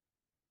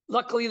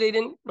luckily they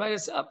didn't write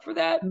us up for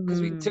that because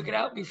we took it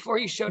out before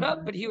he showed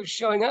up, but he was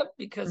showing up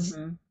because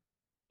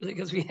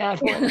we had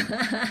one.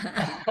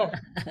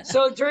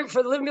 So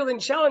for the Living Building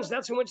Challenge,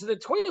 that's when we went to the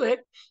toilet.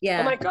 I'm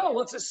Yeah, like, oh,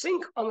 well, it's a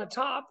sink on the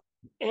top,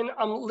 and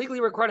I'm legally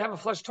required to have a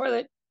flush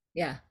toilet.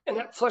 yeah. And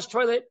that flush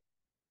toilet,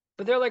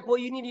 but they're like, well,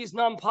 you need to use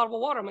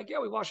non-potable water. I'm like, yeah,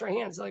 we wash our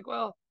hands. They're like,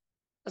 well,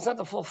 that's not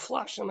the full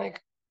flush. I'm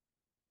like,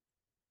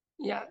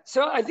 yeah.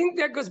 So I think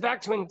that goes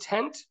back to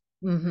intent.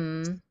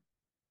 Mm-hmm.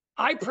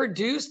 I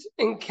produced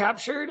and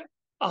captured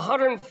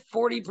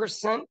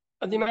 140%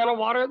 of the amount of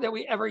water that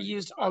we ever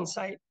used on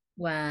site.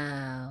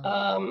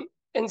 Wow.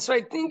 And so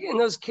I think in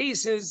those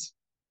cases,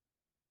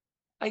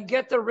 I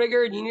get the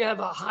rigor and you need to have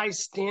a high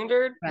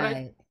standard, but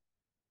Right.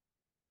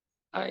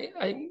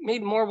 I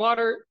made more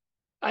water.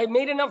 I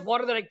made enough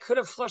water that I could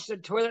have flushed the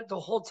toilet the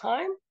whole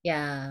time.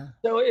 Yeah.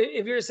 So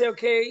if you're to say,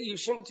 okay, you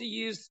shouldn't have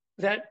used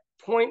that zero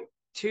point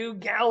 0.2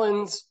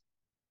 gallons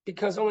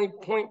because only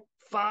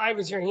 0.5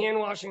 is your hand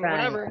washing, Right.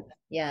 whatever.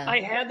 Yeah. I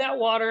had that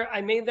water.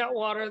 I made that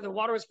water. The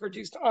water was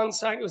produced on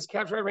site. It was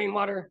captured by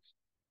rainwater.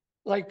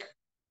 Like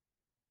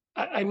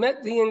I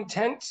met the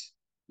intent,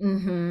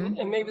 Mm-hmm.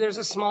 and maybe there's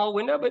a small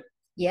window, but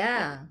yeah.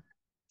 Yeah.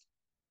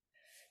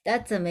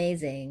 That's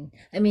amazing.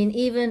 I mean,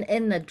 even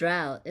in the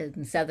drought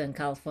in Southern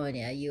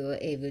California, you were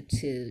able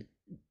to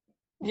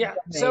Yeah.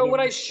 generate So what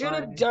enough I should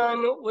have water.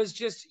 done was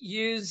just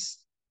use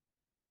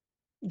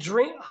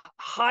drink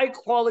high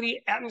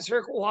quality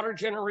atmospheric water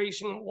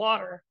generation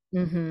water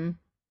Mm-hmm.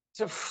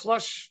 to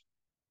flush.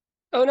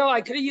 Oh no,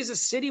 I could have used a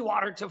city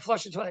water to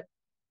flush the toilet.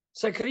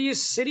 So I could have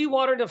used city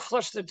water to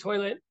flush the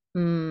toilet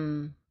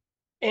Mm.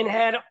 and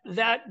had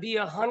that be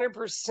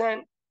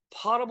 100%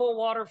 potable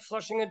water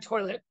flushing a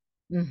toilet,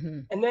 Mm-hmm.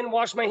 and then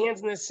wash my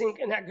hands in the sink,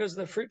 and that goes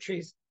to the fruit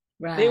trees.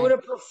 They would Right.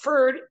 have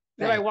preferred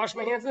that I Right. wash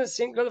my hands in the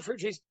sink, go to the fruit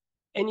trees,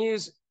 and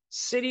use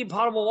city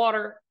potable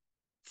water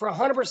for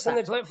 100% Right.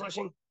 of the toilet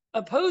flushing,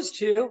 opposed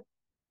to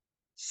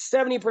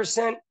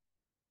 70%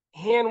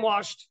 hand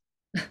washed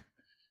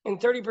and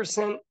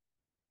 30%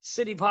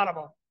 city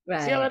potable. See how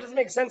Right. that doesn't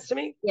make sense to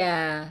me?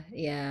 Yeah.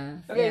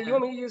 Yeah. Okay, you Yeah.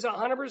 want me to use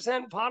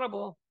 100%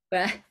 potable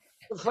Right.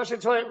 to flush the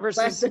toilet Flush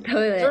the versus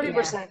toilet. Yeah.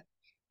 30%?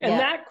 And Yeah.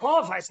 that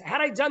qualifies.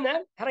 Had I done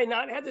that, had I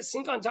not had the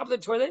sink on top of the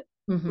toilet,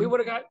 we Mm-hmm. would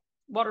have got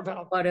water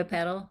pedal. Water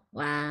pedal.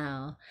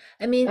 Wow.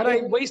 I mean, Had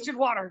I wasted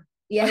water,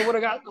 I yeah. would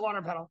have got the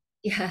water pedal.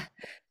 Yeah,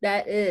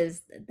 that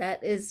is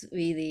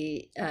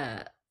really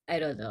I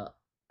don't know,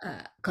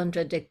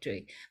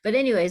 contradictory. But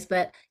anyways,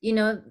 but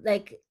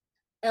like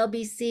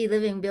LBC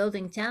Living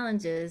Building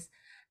Challenges,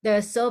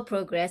 they're so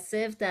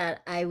progressive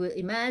that I would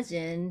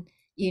imagine,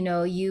 you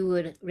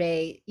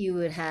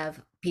would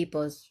have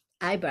people's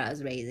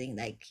eyebrows raising,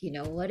 like,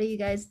 what are you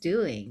guys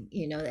doing?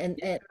 And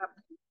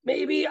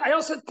Maybe I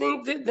also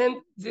think that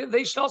then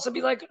they should also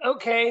be like,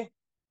 okay,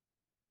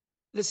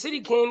 the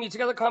city came, you took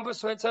out the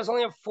compost toilet, so it's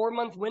only a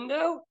 4-month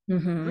window.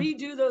 mm-hmm,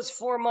 Redo those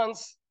 4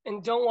 months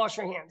and don't wash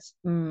your hands.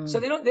 So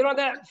mm, they don't have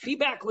that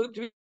feedback loop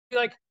to be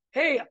like,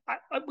 hey,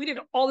 we did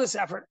all this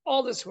effort,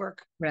 all this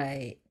work.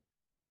 right.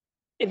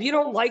 If you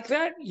don't like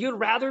that, you'd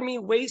rather me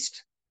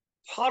waste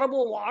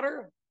potable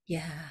water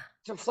Yeah,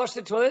 to flush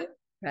the toilet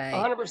right.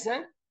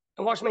 100%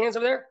 and wash my hands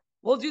over there.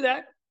 We'll do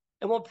that,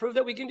 and we'll prove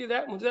that we can do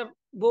that. And we'll do that.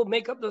 We'll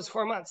make up those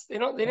 4 months. They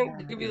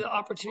didn't give you Yeah, the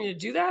opportunity to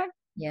do that,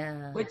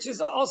 yeah. which is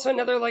also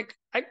another like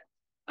I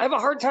have a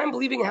hard time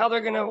believing how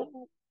they're gonna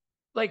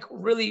like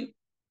really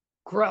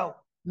grow.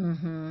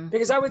 Mm-hmm,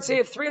 Because I would say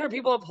if 300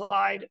 people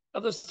applied,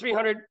 of those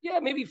 300, yeah,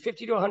 maybe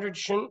 50 to 100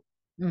 shouldn't.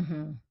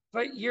 mm-hmm.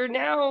 But you're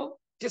now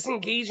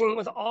disengaging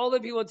with all the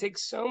people that take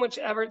so much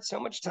effort, so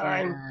much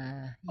time,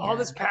 Yeah, all yeah,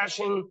 this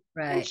passion. And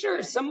right.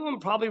 sure, some of them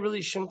probably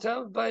really shouldn't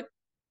have, but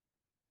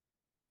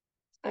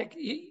like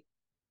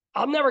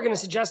I'm never going to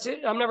suggest it.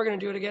 I'm never going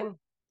to do it again.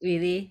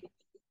 Really?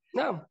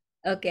 No.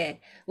 Okay.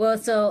 Well,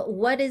 so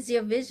what is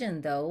your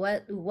vision though?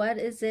 What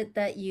is it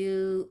that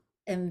you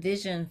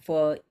envision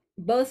for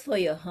both for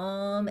your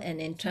home and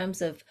in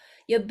terms of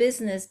your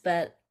business,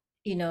 but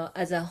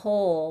as a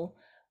whole,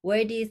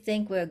 where do you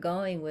think we're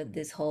going with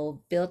this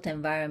whole built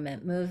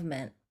environment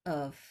movement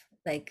of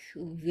like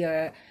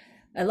we're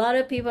a lot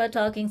of people are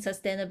talking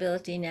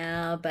sustainability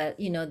now, but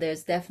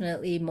there's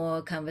definitely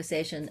more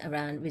conversation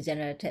around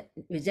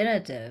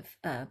regenerative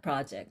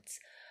projects.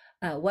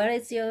 What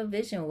is your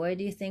vision? Where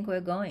do you think we're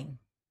going?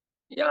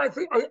 Yeah,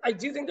 I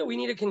do think that we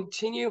need to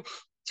continue.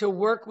 to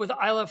work with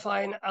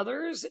ILFI and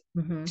others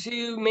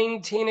to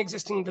maintain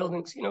existing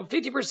buildings.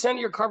 50% of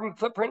your carbon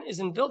footprint is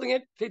in building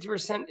it,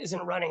 50% is in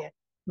running it.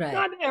 Right.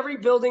 Not every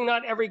building,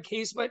 not every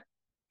case, but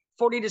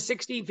 40 to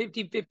 60,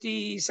 50,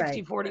 50,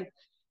 60, 40.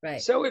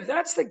 Right. So if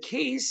that's the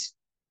case,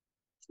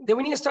 then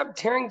we need to stop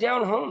tearing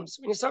down homes.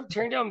 We need to stop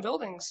tearing down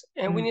buildings,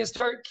 and we need to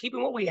start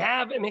keeping what we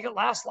have and make it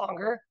last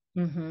longer.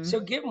 So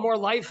get more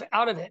life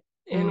out of it.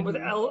 And with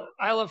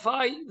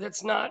ILFI,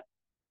 that's not,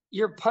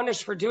 you're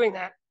punished for doing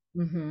that.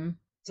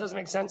 Doesn't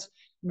make sense.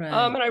 Right.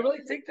 And I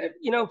really think that,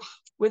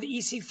 with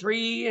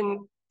EC3 and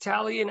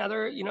Tally and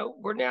other,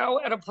 we're now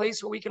at a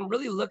place where we can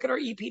really look at our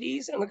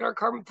EPDs and look at our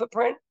carbon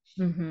footprint.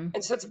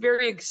 And so it's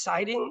very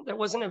exciting. That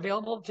wasn't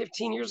available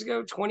 15 years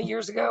ago, 20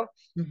 years ago,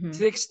 to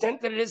the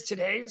extent that it is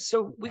today.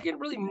 So we can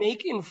really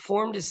make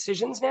informed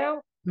decisions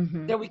now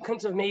that we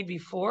couldn't have made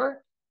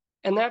before.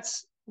 And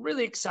that's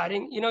really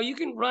exciting. You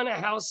can run a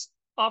house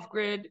off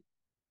grid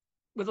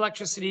with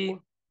electricity.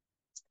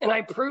 And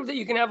I proved that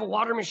you can have a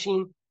water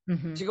machine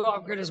to go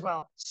off grid as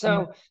well.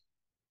 So,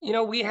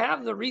 we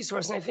have the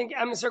resource. And I think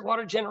atmospheric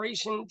water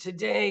generation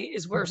today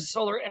is where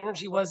solar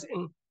energy was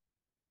in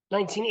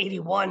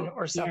 1981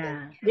 or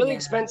something. Really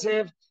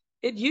expensive.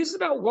 It uses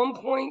about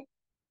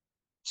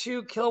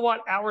 1.2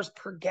 kilowatt hours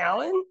per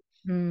gallon.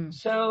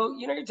 So,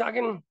 you're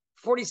talking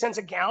 40 cents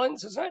a gallon.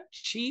 So it's not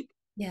cheap.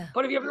 Yeah.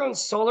 But if you ever own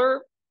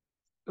solar,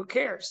 who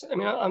cares? I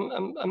mean,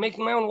 I'm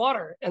making my own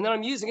water, and then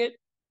I'm using it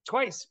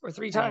twice or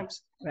three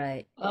times.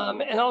 Right.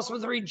 And also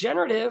with the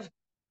regenerative,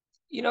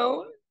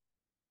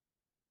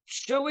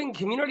 showing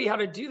community how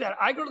to do that.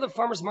 I go to the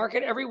farmer's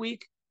market every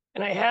week,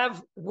 and I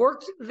have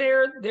worked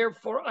there.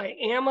 Therefore, I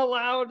am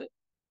allowed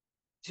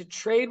to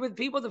trade with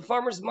people at the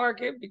farmer's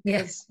market,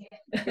 because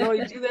you can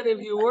only do that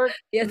if you work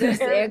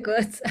there.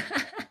 Goods.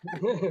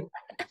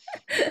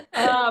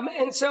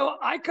 And so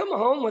I come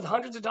home with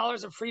hundreds of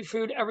dollars of free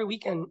food every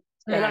weekend.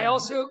 And I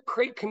also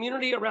create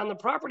community around the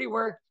property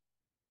where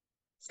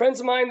friends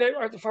of mine that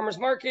are at the farmer's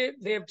market,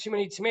 they have too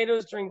many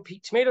tomatoes during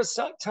peak tomato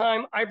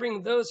time. I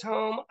bring those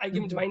home. I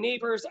give them to my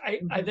neighbors.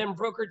 I then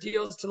broker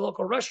deals to the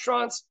local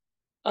restaurants,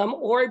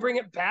 or I bring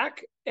it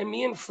back, and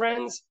me and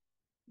friends,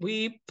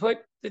 we put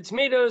the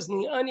tomatoes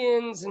and the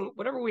onions and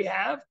whatever we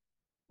have,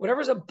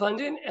 whatever's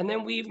abundant, and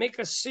then we make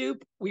a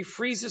soup. We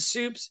freeze the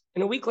soups,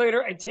 and a week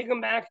later, I take them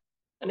back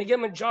and I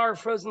give them a jar of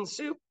frozen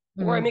soup,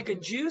 or I make a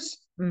juice.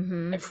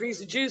 I freeze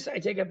the juice, I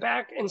take it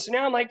back. And so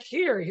now I'm like,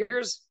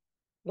 here's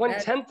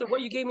 1/10 of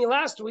what you gave me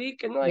last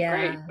week. And they're like,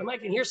 great. I'm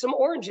like, and here's some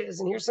oranges,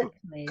 and here's some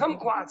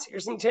kumquats,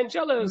 here's some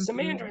tangelos, some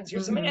mandarins,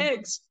 here's some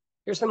eggs,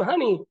 here's some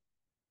honey.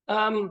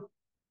 And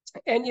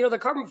the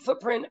carbon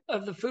footprint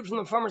of the food from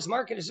the farmer's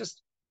market is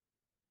just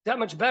that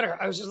much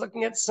better. I was just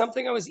looking at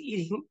something I was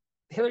eating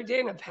the other day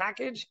in a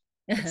package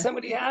that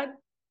somebody had,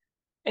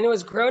 and it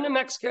was grown in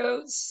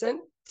Mexico, sent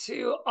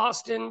to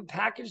Austin,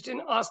 packaged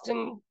in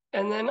Austin,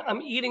 and then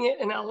I'm eating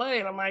it in LA,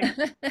 and I'm like,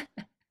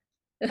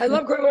 I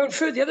love growing my own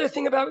food. The other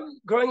thing about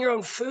growing your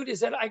own food is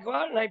that I go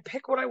out and I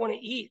pick what I want to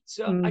eat.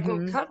 So I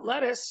can cut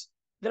lettuce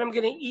that I'm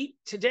going to eat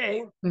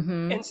today.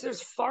 And so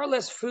there's far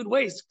less food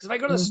waste. Because if I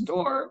go to the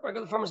store or I go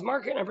to the farmer's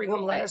market and I bring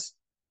home lettuce,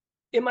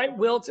 it might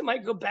wilt, it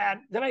might go bad.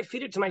 Then I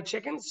feed it to my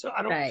chickens, so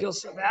I don't feel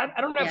so bad.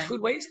 I don't have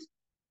food waste,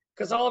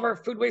 because all of our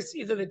food waste,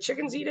 either the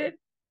chickens eat it,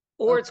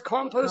 or it's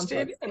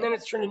composted, and then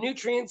it's turned to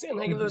nutrients, and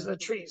I give those to the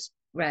trees.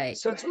 Right.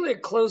 So it's really a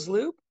closed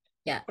loop.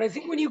 Yeah. But I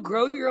think when you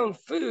grow your own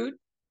food,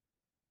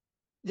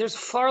 there's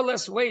far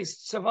less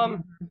waste. So if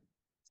I'm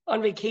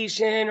on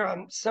vacation or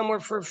I'm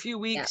somewhere for a few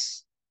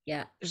weeks,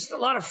 there's a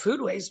lot of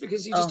food waste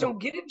because you just don't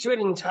get to it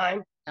in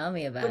time. Tell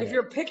me about it. But if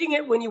you're picking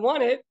it when you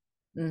want it,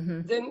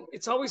 then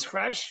it's always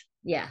fresh.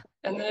 Yeah.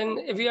 And then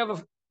if you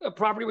have a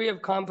property where you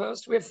have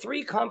compost, we have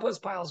 3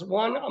 compost piles.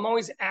 One I'm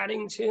always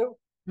adding to,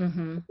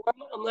 one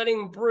I'm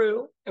letting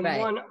brew, and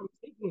one I'm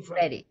taking from.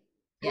 Ready.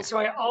 Yeah. And so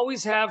I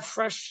always have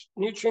fresh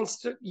nutrients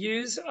to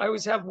use. I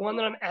always have one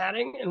that I'm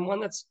adding and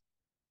one that's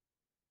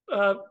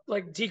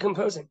like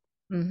decomposing.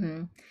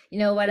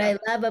 What I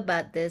love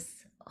about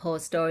this whole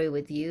story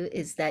with you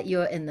is that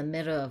you're in the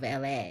middle of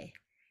LA.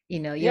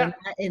 You're not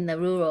in the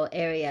rural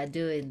area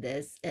doing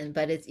this,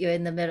 but you're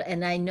in the middle,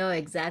 and I know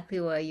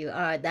exactly where you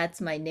are. That's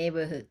my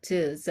neighborhood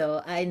too.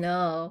 So I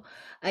know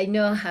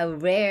how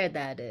rare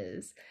that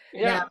is.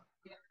 Yeah. Now,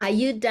 are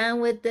you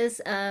done with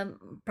this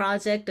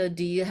project, or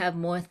do you have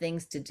more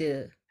things to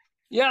do?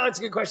 Yeah, that's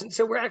a good question.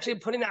 So we're actually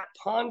putting that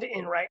pond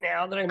in right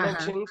now that I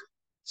mentioned.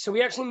 So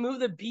we actually moved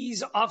the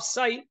bees off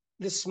site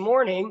this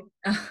morning.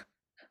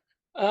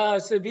 So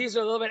the bees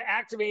are a little bit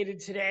activated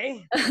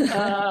today.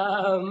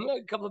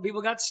 A couple of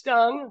people got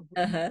stung.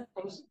 That's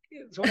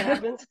what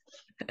happens.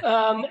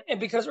 And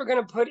because we're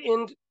going to put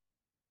in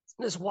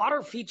this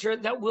water feature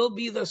that will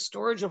be the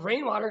storage of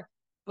rainwater,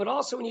 but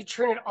also when you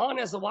turn it on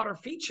as the water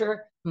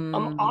feature,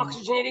 I'm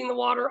oxygenating the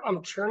water,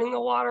 I'm churning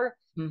the water,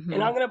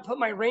 and I'm going to put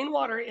my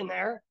rainwater in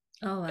there.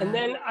 Oh, wow. And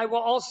then I will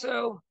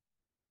also,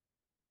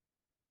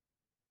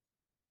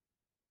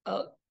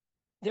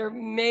 there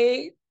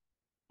may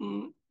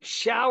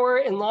shower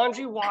and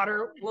laundry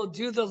water will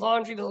do the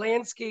laundry, the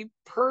landscape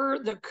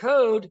per the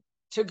code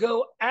to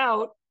go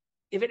out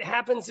if it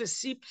happens to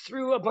seep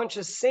through a bunch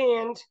of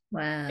sand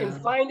and Wow.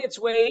 find its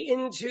way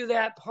into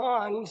that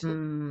pond.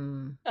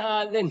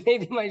 Then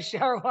maybe my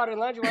shower water and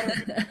laundry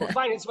water will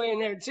find its way in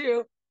there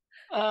too.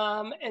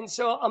 And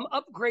so I'm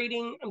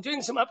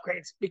doing some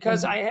upgrades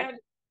because I had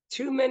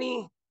too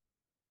many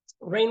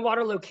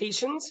rainwater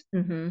locations.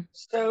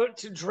 So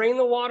to drain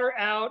the water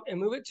out and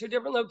move it to a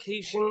different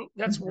location,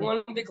 that's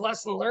one big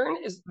lesson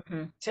learned, is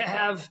to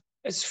have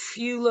as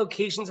few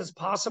locations as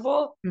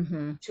possible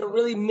to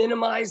really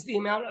minimize the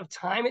amount of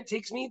time it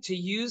takes me to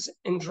use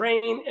and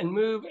drain and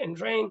move and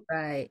drain.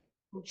 Right.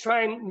 And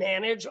try and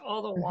manage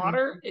all the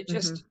water. It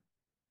just,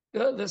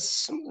 the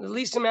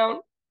least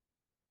amount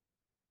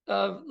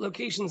of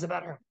locations, the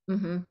better.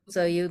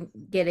 So you're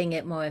getting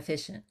it more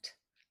efficient,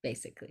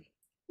 basically.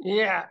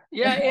 Yeah.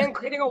 And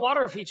creating a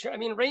water feature. I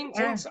mean, rain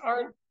tanks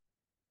aren't,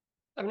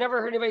 I've never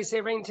heard anybody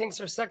say rain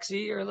tanks are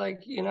sexy or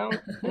like, they're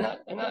not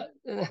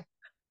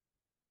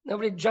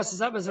nobody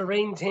dresses up as a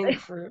rain tank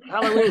for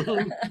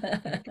Halloween.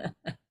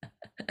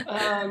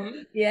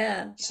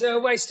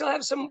 So I still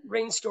have some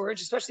rain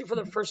storage, especially for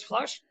the first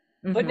flush.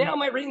 But now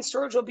my rain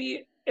storage will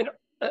be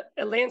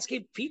a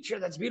landscape feature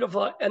that's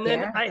beautiful. And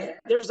then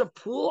there's a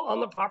pool on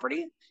the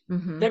property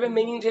that I've been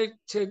meaning to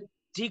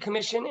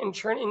decommission and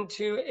turn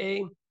into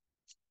a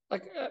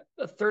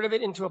third of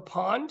it into a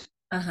pond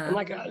and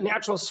like a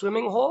natural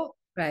swimming hole.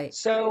 Right.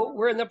 So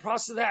we're in the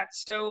process of that.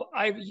 So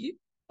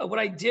what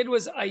I did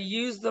was I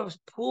used the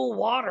pool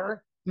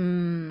water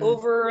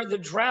over the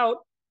drought.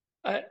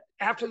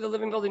 After the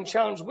Living Building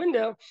Challenge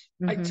window,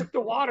 I took the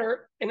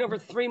water, and over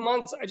 3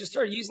 months, I just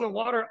started using the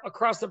water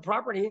across the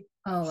property,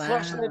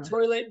 flushing the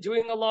toilet,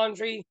 doing the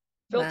laundry,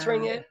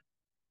 filtering it,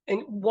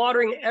 and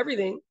watering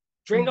everything,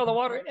 drained all the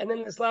water. And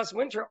then this last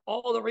winter,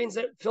 all the rains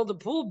that filled the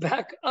pool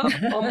back up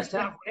almost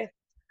halfway,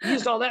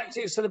 used all that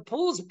too. So the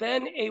pool's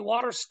been a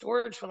water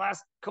storage for the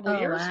last couple of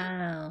years.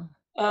 Wow.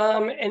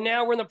 And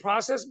now we're in the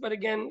process, but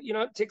again,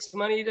 it takes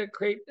money to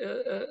create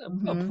a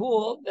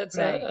pool that's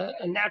a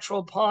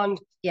natural pond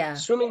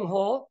swimming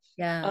hole.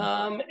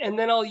 And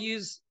then I'll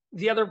use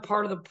the other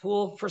part of the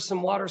pool for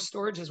some water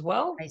storage as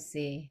well. I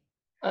see.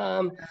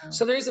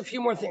 So there's a few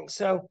more things.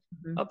 So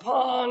a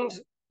pond,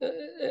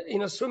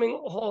 swimming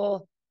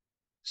hole,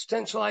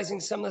 centralizing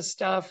some of the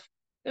stuff.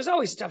 There's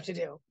always stuff to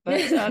do, but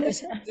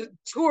the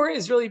tour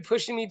is really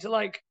pushing me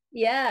to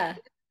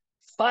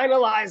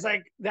finalize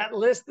that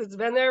list that's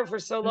been there for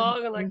so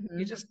long, and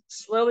you just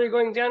slowly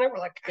going down it. We're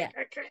like, the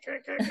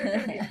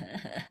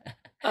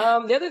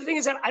other thing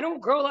is that I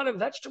don't grow a lot of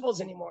vegetables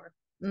anymore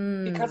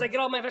because I get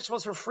all my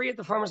vegetables for free at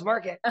the farmer's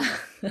market.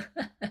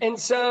 And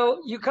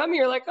so you come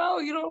here like, oh,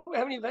 you don't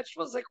have any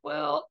vegetables? Like,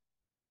 well,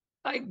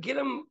 I get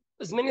them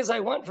as many as I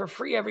want for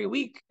free every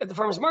week at the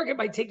farmer's market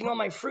by taking all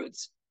my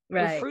fruits.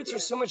 And fruits are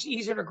so much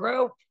easier to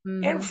grow,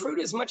 and fruit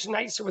is much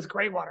nicer with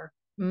gray water.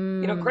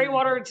 Gray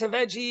water to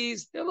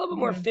veggies, they're a little bit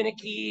more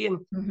finicky.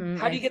 And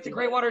how do you get the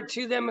gray water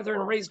to them if they're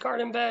in raised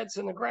garden beds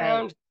in the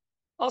ground?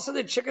 Also,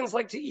 the chickens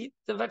like to eat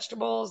the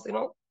vegetables. They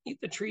don't eat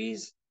the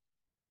trees.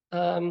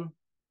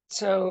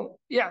 So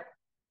yeah.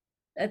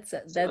 That's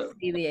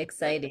really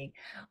exciting.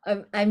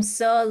 I'm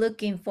so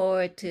looking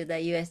forward to the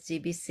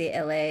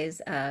USGBC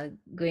LA's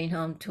Green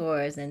Home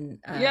Tours. And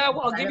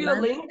I'll give you a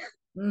link.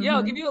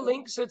 I'll give you a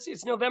link. So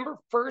it's November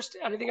 1st,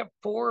 I think at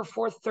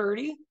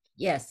 4:30.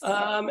 Yes.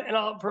 And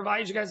I'll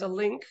provide you guys a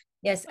link.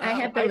 Yes, I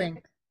have the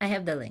link. I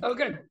have the link. Oh,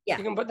 good. Yeah.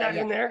 You can put that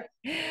in there.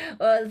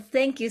 Well,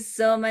 thank you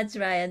so much,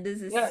 Ryan.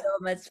 This is so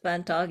much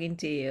fun talking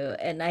to you.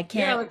 And I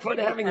can't look forward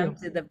to having you come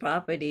to the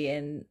property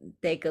and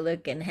take a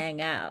look and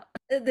hang out.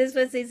 This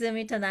was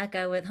Izumi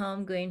Tanaka with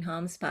Home Green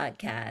Homes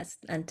Podcast.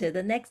 Until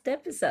the next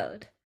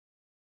episode.